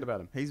 Forget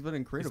about him. He's been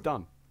incredible. He's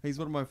done. He's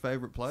one of my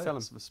favourite players Sell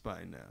him. for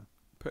Spain now.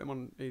 Put him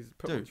on. He's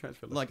put him on the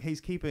transfer list. He's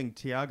keeping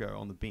Thiago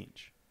on the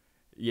bench.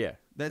 Yeah,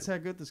 that's how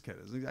good this kid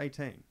is. He's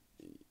 18.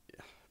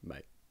 Yeah,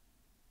 mate.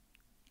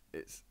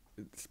 It's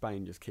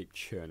Spain just keep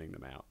churning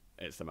them out.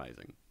 It's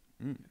amazing.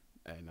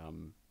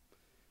 And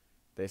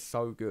they're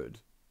so good.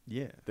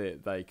 Yeah,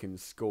 that they can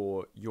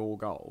score your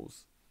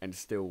goals and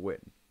still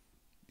win.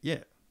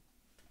 Yeah.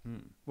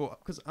 Well,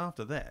 because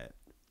after that,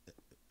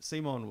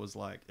 Simon was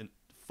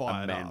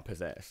fired up,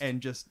 possessed,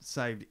 and just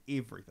saved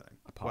everything.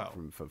 Apart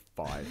from for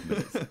 5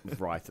 minutes,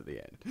 right at the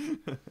end.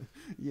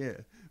 Yeah,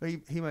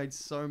 he made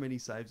so many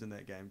saves in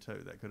that game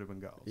too. That could have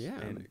been goals. Yeah,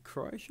 and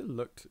Croatia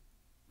looked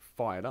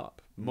fired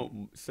up.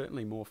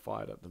 Certainly more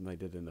fired up than they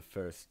did in the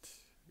first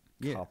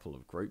couple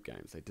of group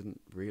games. They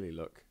didn't really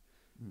look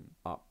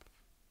up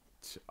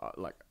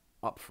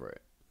for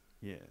it.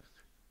 Yeah,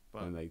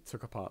 and they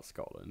took apart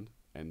Scotland,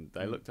 and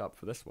they looked up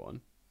for this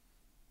one.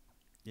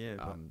 Yeah,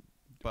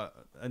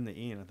 but in the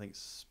end, I think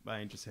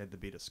Spain just had the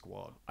better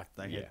squad.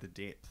 They had the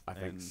depth. I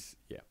think,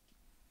 yeah,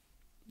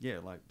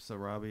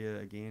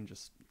 Sarabia again,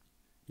 just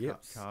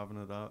carving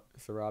it up.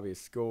 Sarabia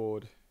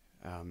scored.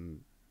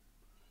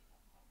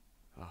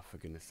 For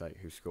goodness sake,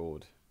 who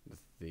scored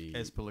the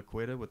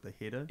Azpilicueta with the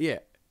header? Yeah,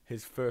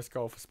 his first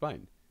goal for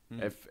Spain.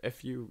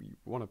 If you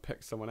want to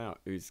pick someone out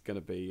who's going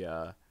to be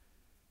in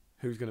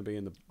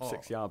the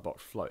 6-yard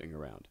box floating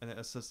around, and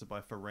assisted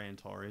by Ferran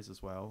Torres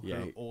as well,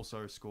 who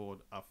also scored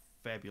a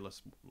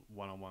fabulous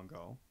one-on-one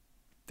goal.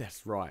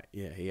 That's right.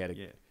 Yeah, he had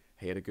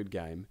a good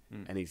game,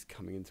 and he's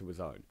coming into his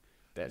own.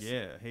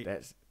 He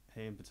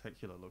in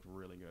particular looked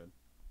really good.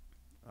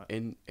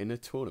 In a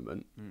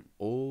tournament,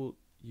 all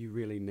you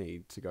really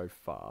need to go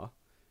far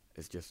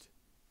is just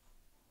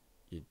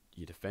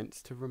your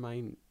defense to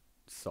remain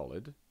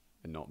solid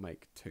and not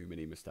make too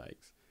many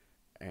mistakes,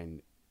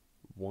 and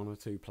 1 or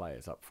 2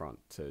 players up front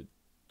to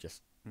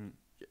just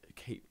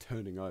keep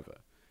turning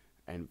over.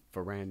 And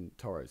Ferran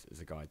Torres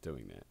is a guy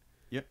doing that.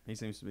 Yep, he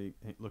seems to be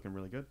looking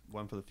really good.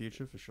 One for the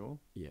future for sure.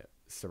 Yeah,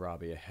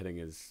 Sarabia hitting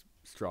his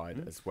stride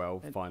Mm. as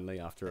well. And- finally,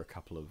 after a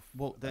couple of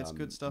Well, that's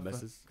good stuff.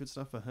 misses. Good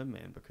stuff for him,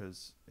 man,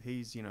 because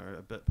he's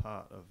a bit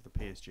part of the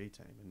PSG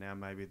team, and now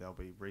maybe they'll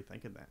be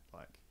rethinking that.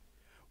 Like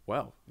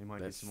Well, he might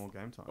get that's- some more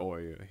game time. or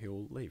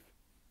he'll leave.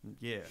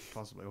 Yeah,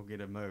 possibly. Or get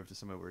a move to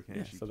somewhere where he can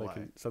Yeah, actually so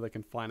play. they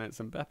can finance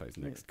Mbappe's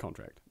Yeah. next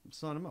contract.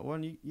 Sign him up. Why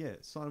don't you? Yeah,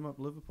 sign him up,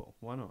 Liverpool.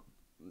 Why not?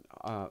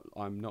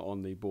 I'm not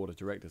on the board of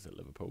directors at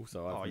Liverpool,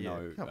 so Oh I've yeah,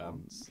 no come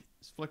on. Just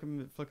flick him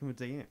a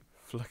DM.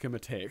 flick him a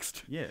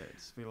text. Yeah,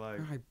 just be like,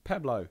 Hey,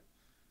 Pablo,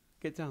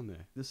 get down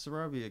there. this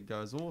Sarabia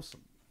guy's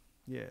awesome.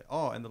 Yeah.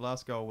 Oh, and the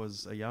last goal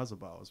was a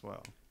Yazabal as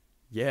well.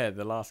 Yeah,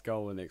 the last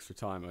goal in extra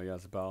time,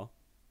 Oyarzabal,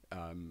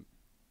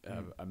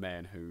 a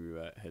man who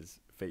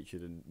has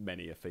featured in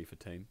many a FIFA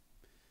team.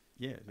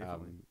 Yeah,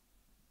 definitely.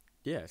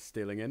 Yeah,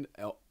 stealing in.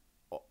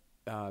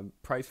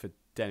 Praise for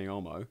Danny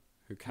Olmo,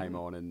 who came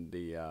on in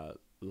the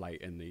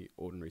late in the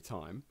ordinary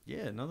time,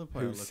 Yeah, another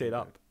player who looking set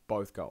up good.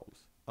 both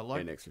goals I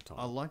like in extra time.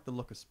 I like the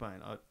look of Spain.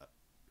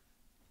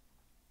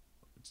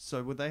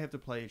 So would they have to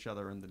play each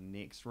other in the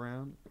next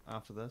round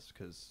after this?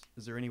 Because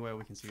is there any way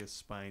we can see a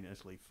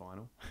Spain-Italy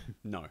final?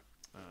 No.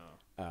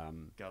 Oh,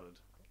 gutted.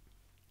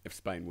 If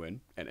Spain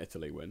win and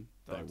Italy win,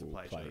 They'll they have to will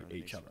play play in the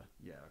each next other. round.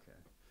 Yeah,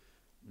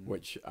 okay. Mm.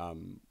 Which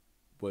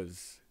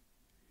was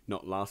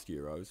not last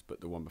Euros, but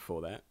the one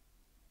before that,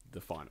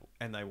 the final,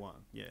 And they won.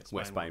 Yeah,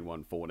 where Spain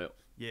won 4-0.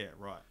 Yeah,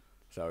 right.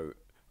 So,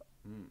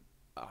 Mm.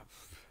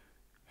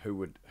 who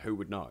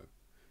would know?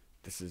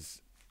 This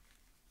is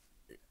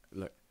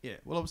look. Yeah,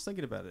 well, I was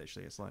thinking about it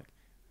actually. It's like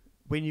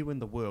when you win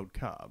the World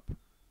Cup,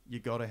 you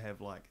got to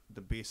have like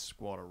the best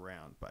squad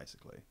around,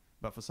 basically.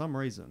 But for some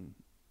reason,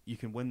 you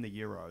can win the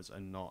Euros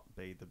and not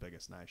be the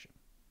biggest nation.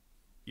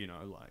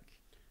 Like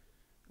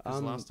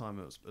because last time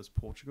it was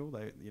Portugal.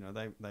 They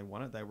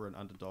won it. They were an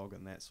underdog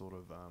in that sort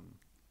of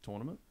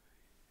tournament.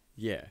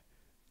 Yeah,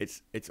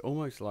 it's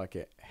almost like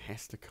it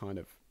has to kind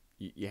of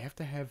you have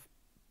to have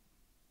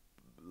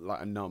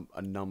like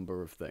a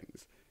number of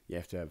things. You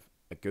have to have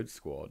a good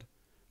squad,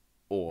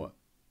 or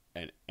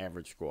an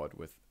average squad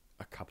with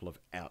a couple of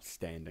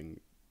outstanding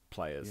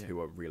players Yeah. who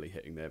are really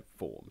hitting their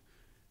form.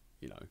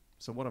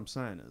 So what I'm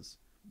saying is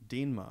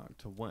Denmark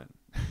to win.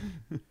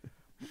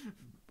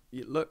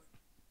 Look,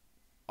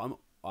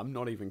 I'm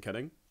not even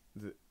kidding.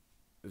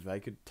 They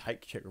could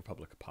take Czech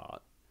Republic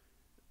apart.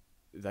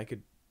 They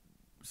could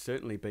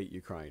certainly beat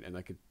Ukraine, and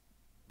they could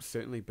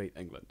certainly beat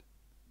England.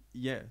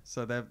 Yeah,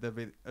 so they've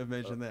been,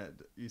 imagine that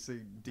you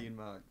see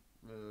Denmark,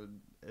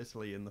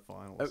 Italy in the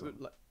final. Or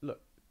something.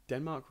 Look,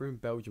 Denmark were in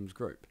Belgium's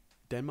group.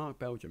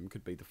 Denmark-Belgium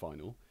could be the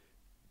final.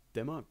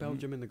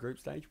 Denmark-Belgium in the group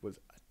stage was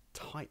a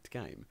tight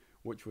game,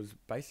 which was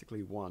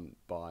basically won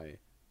by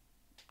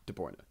De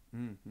Bruyne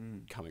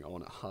coming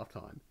on at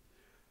halftime.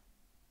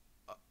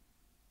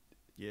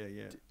 Yeah.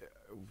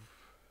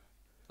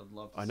 I'd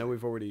love to I know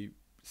we've already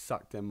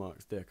sucked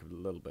Denmark's dick a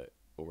little bit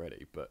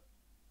already, but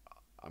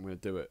I'm going to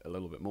do it a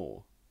little bit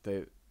more.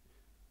 They're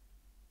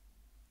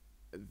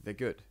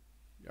good,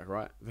 all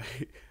right?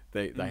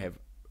 They have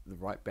the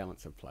right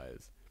balance of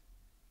players.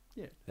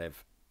 Yeah. They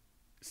have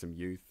some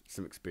youth,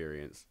 some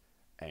experience,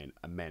 and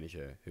a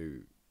manager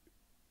who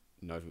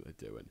knows what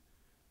they're doing.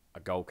 A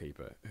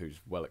goalkeeper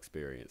who's well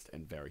experienced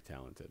and very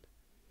talented.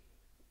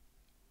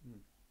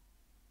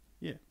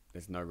 Yeah.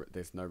 There's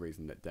no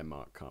reason that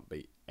Denmark can't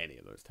beat any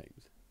of those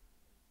teams.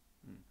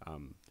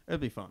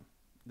 It'd be fun.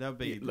 That would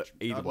be Look,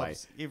 either I'd love way.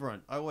 to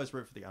everyone. I always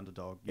root for the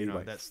underdog.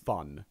 Anyway, That's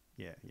fun.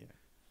 yeah.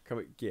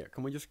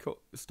 Can we just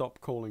stop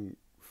calling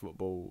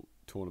football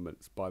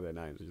tournaments by their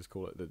names and just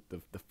call it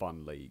the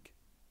fun league?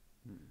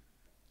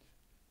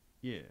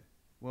 Yeah.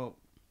 Well,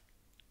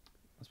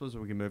 I suppose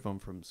we can move on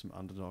from some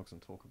underdogs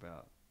and talk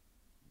about.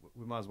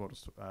 We might as well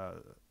just.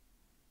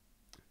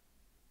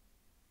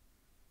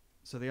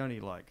 So the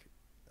only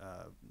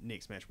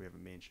next match we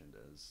haven't mentioned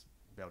is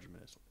Belgium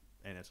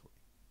and Italy,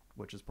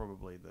 which is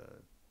probably the.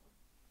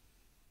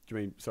 Do you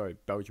mean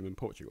Belgium and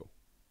Portugal?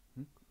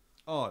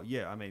 Oh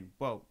yeah, I mean,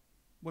 well,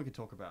 we could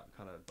talk about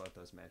kind of both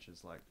those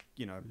matches.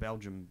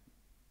 Belgium,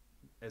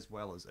 as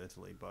well as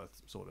Italy,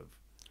 both sort of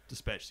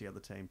dispatched the other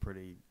team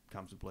pretty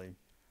comfortably.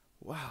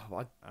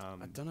 Wow,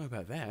 I don't know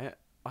about that.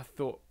 I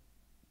thought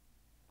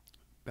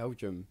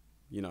Belgium,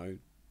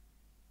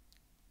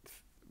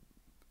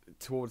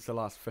 towards the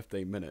last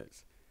 15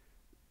 minutes,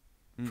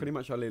 pretty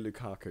much only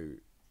Lukaku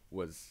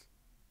was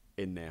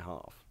in their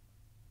half.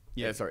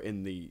 Yeah.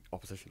 In the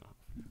opposition half.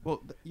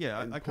 Well,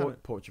 yeah, And I kind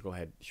of. Portugal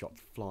had shots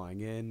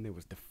flying in. There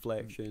was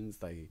deflections.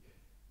 They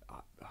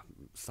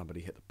somebody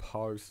hit the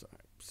post.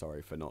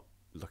 Sorry for not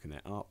looking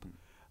that up.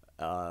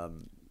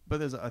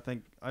 But I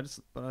think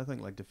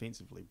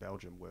defensively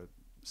Belgium were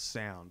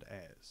sound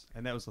as,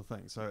 and that was the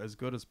thing. So as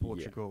good as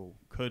Portugal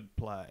could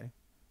play,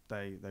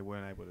 they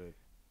weren't able to.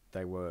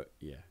 They were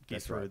Get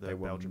that's through right. the They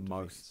were Belgium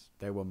defence.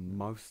 They were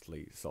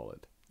mostly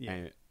solid. Yeah.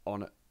 And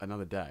on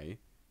another day,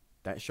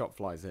 that shot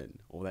flies in,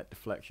 or that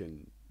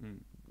deflection,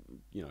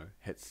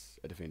 hits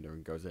a defender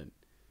and goes in.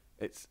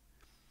 It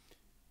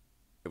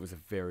was a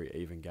very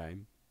even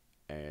game,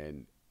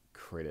 and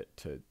credit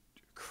to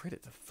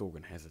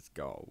Thorgan Hazard's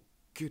goal.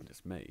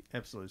 Goodness me,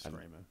 Absolute And-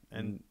 screamer.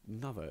 And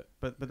another.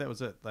 but that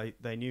was it.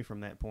 They knew from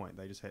that point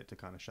they just had to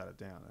kind of shut it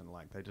down, and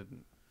like they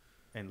didn't,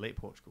 and let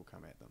Portugal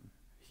come at them.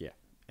 Yeah.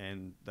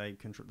 And they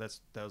control. I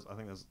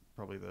think that was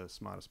probably the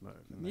smartest move.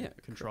 And they Yeah,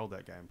 controlled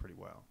that game pretty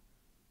well.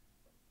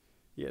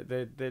 Yeah,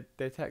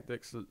 their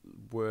tactics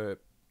were,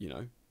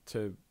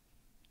 to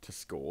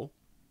score,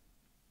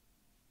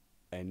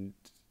 and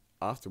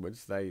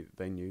afterwards they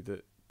knew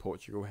that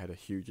Portugal had a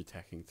huge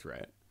attacking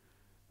threat,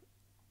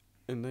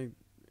 and they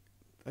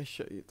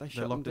shut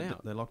them down.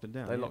 They locked it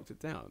down. They yeah. locked it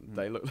down. Mm.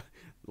 They looked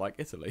like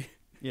Italy.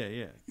 Yeah,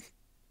 yeah.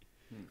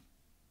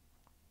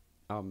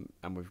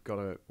 And we've got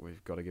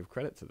to give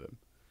credit to them,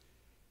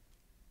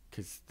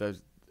 because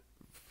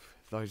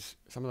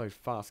some of those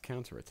fast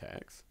counter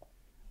attacks,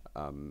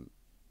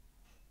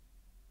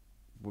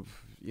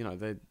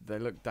 they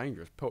look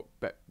dangerous.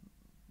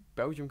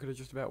 Belgium could have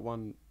just about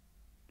won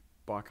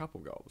by a couple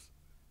goals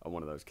on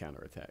one of those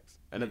counter attacks,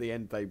 and at the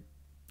end they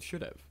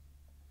should have.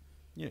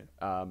 Yeah.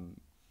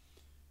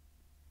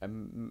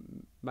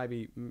 And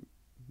maybe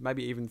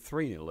even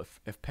 3-0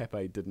 if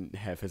Pepe didn't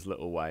have his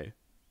little way.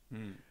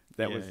 Mm.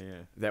 That Yeah, was yeah.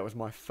 that was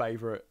my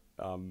favourite.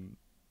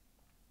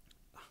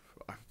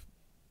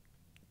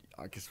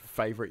 I guess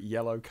favourite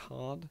yellow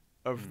card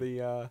of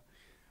the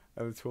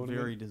tournament.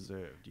 Very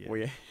deserved. Yeah.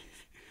 Where it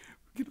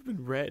could have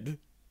been red.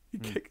 He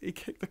Mm.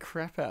 kicked the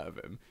crap out of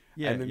him,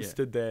 Yeah, and then yeah.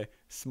 stood there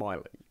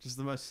smiling. Just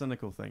the most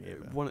cynical thing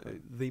ever.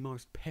 The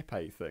most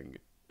Pepe thing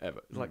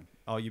ever. Mm. Like,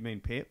 oh, you mean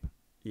Pep?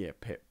 yeah,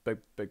 Pep,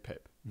 big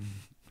Pep.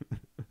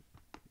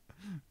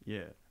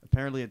 Yeah.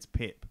 Apparently it's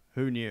Pep.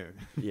 Who knew?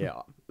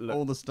 Yeah, look,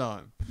 All this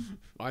time.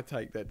 I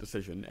take that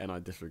decision and I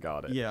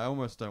disregard it. Yeah, I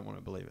almost don't want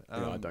to believe it.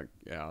 I don't.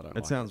 Yeah, I don't. It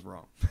like sounds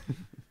wrong.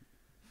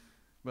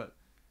 But,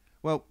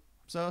 well,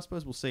 so I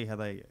suppose we'll see how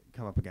they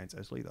come up against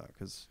Italy, though,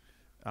 because,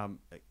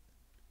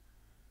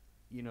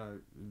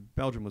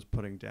 Belgium was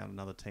putting down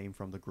another team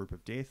from the group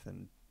of death,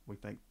 and we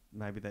think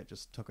maybe that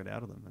just took it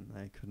out of them, and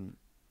they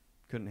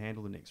couldn't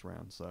handle the next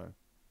round. So,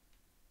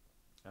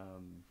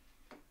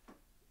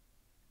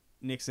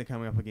 next they're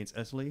coming up against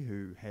Italy,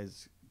 who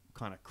has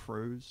kind of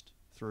cruised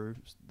through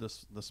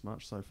this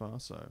much so far.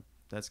 So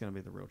that's going to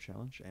be the real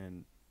challenge,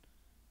 and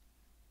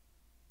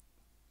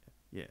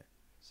yeah,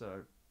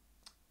 so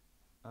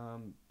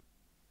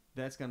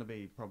that's going to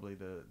be probably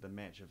the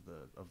match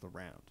of the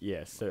round.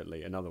 Yeah,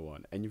 certainly another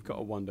one, and you've got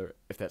to wonder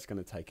if that's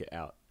going to take it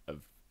out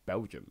of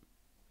Belgium.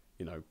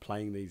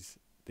 Playing these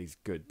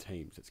good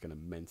teams, it's going to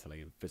mentally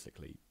and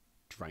physically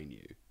drain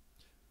you.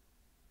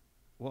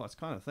 Well, it's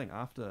kind of thing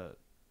after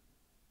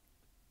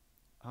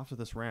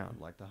this round,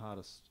 like the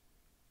hardest.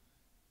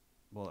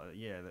 Well,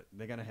 yeah,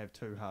 they're going to have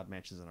 2 hard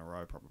matches in a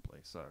row probably.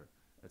 So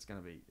it's going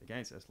to be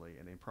against Italy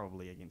and then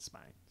probably against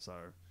Spain. So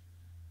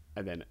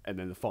And then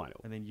the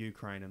final, and then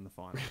Ukraine in the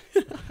final.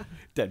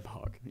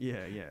 Denmark,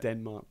 Yeah, yeah,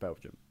 Denmark,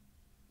 Belgium.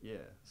 yeah.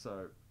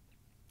 So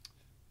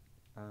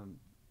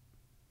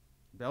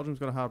Belgium's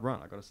got a hard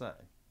run, I got to say.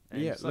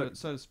 And Yeah, so look,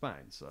 so does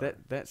Spain. So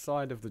That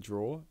side of the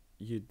draw,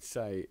 you'd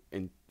say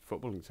in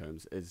footballing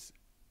terms, is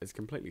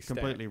completely stacked.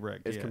 completely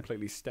rigged. It's yeah.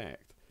 completely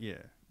stacked.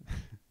 Yeah.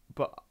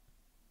 But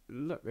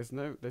look, there's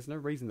no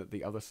reason that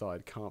the other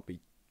side can't be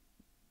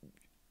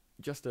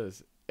just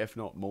as, if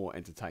not more,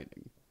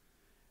 entertaining.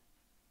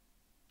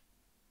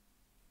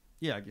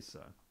 Yeah, I guess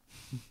so.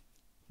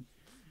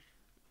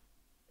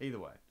 Either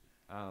way,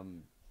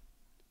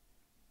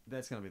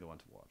 that's going to be the one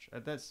to watch.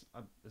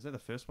 Is that the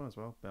first one as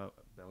well?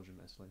 Belgium,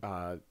 Italy.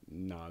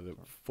 No, the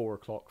 4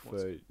 o'clock for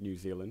What's- New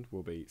Zealand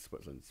will be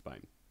Switzerland,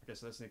 Spain, Okay,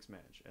 so that's next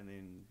match, and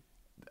then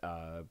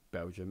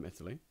Belgium,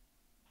 Italy,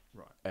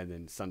 right. and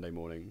then Sunday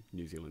morning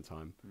New Zealand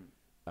time,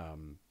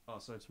 Oh,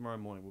 so tomorrow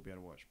morning we'll be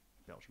able to watch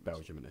Belgium.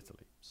 Belgium and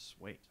Italy,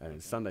 Sweet. and then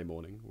Okay. Sunday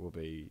morning will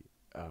be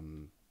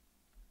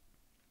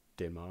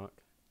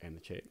Denmark and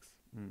the Czechs,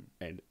 Mm.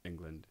 and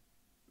England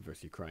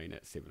versus Ukraine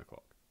at 7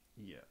 o'clock,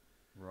 Yeah.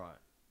 Right.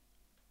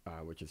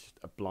 which is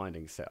a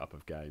blinding setup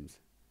of games.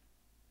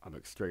 I'm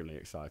extremely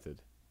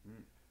excited.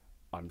 Mm.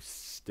 I'm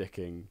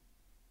sticking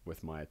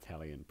with my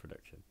Italian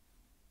prediction.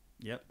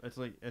 Yep.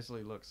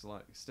 Italy looks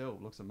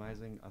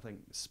amazing. I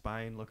think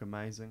Spain look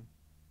amazing.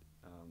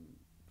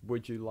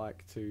 Would you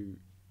like to,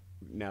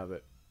 now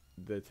that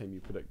the team you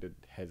predicted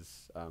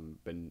has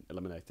been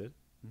eliminated,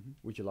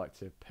 would you like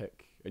to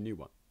pick a new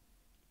one?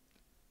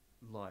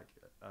 Like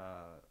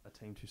a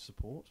team to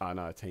support. I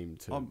know, a team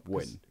to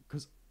win.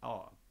 Because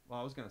well,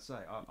 I was going to say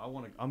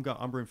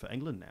I'm rooting for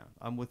England now.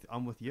 I'm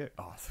with you.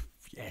 Oh,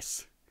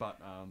 yes. But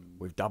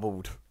We've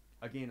doubled.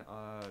 again,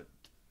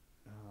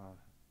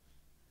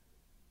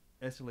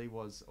 Italy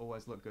was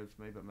always looked good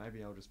for me, but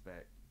maybe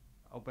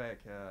I'll back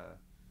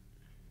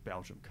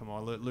Belgium. Come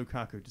on,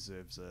 Lukaku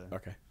deserves a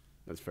Okay,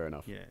 that's fair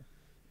enough. yeah.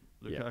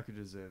 Yeah. Lukaku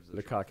deserves a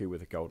Lukaku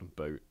with a golden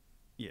boot,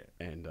 yeah.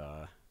 and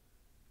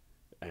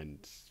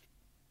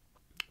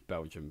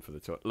Belgium for the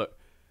tour. Look,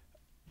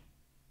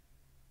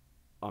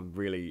 I'm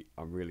really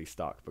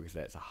stuck because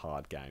that's a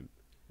hard game.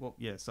 Well,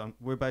 yeah. So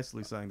we're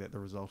basically saying that the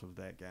result of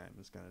that game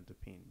is going to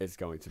depend. It's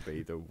going to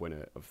be the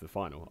winner of the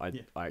final. I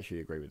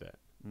actually agree with that.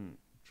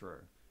 True.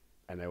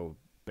 And they will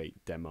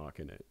beat Denmark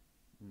in it.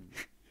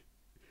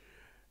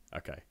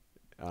 Okay.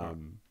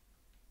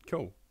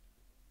 Cool.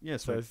 Yeah.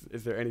 So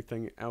is there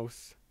anything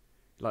else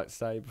you'd like to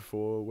say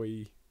before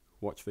we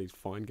watch these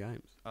fine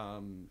games?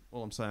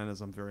 All I'm saying is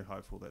I'm very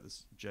hopeful that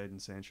this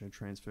Jadon Sancho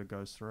transfer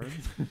goes through.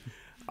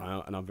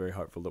 And I'm very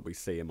hopeful that we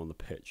see him on the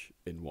pitch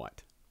in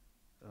white.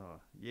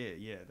 Oh,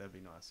 yeah, that'd be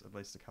nice. At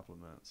least a couple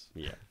of minutes.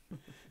 Yeah.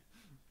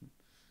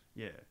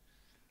 Yeah.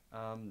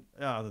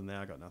 Other than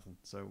that, I got nothing.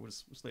 So we'll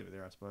just leave it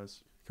there, I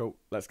suppose. Cool.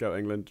 Let's go,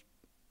 England.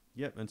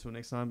 Yep. Until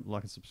next time,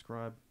 like and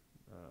subscribe.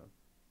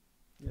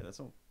 Yeah,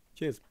 that's all.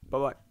 Cheers.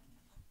 Bye-bye.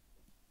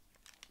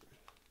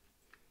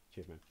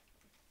 Cheers, man.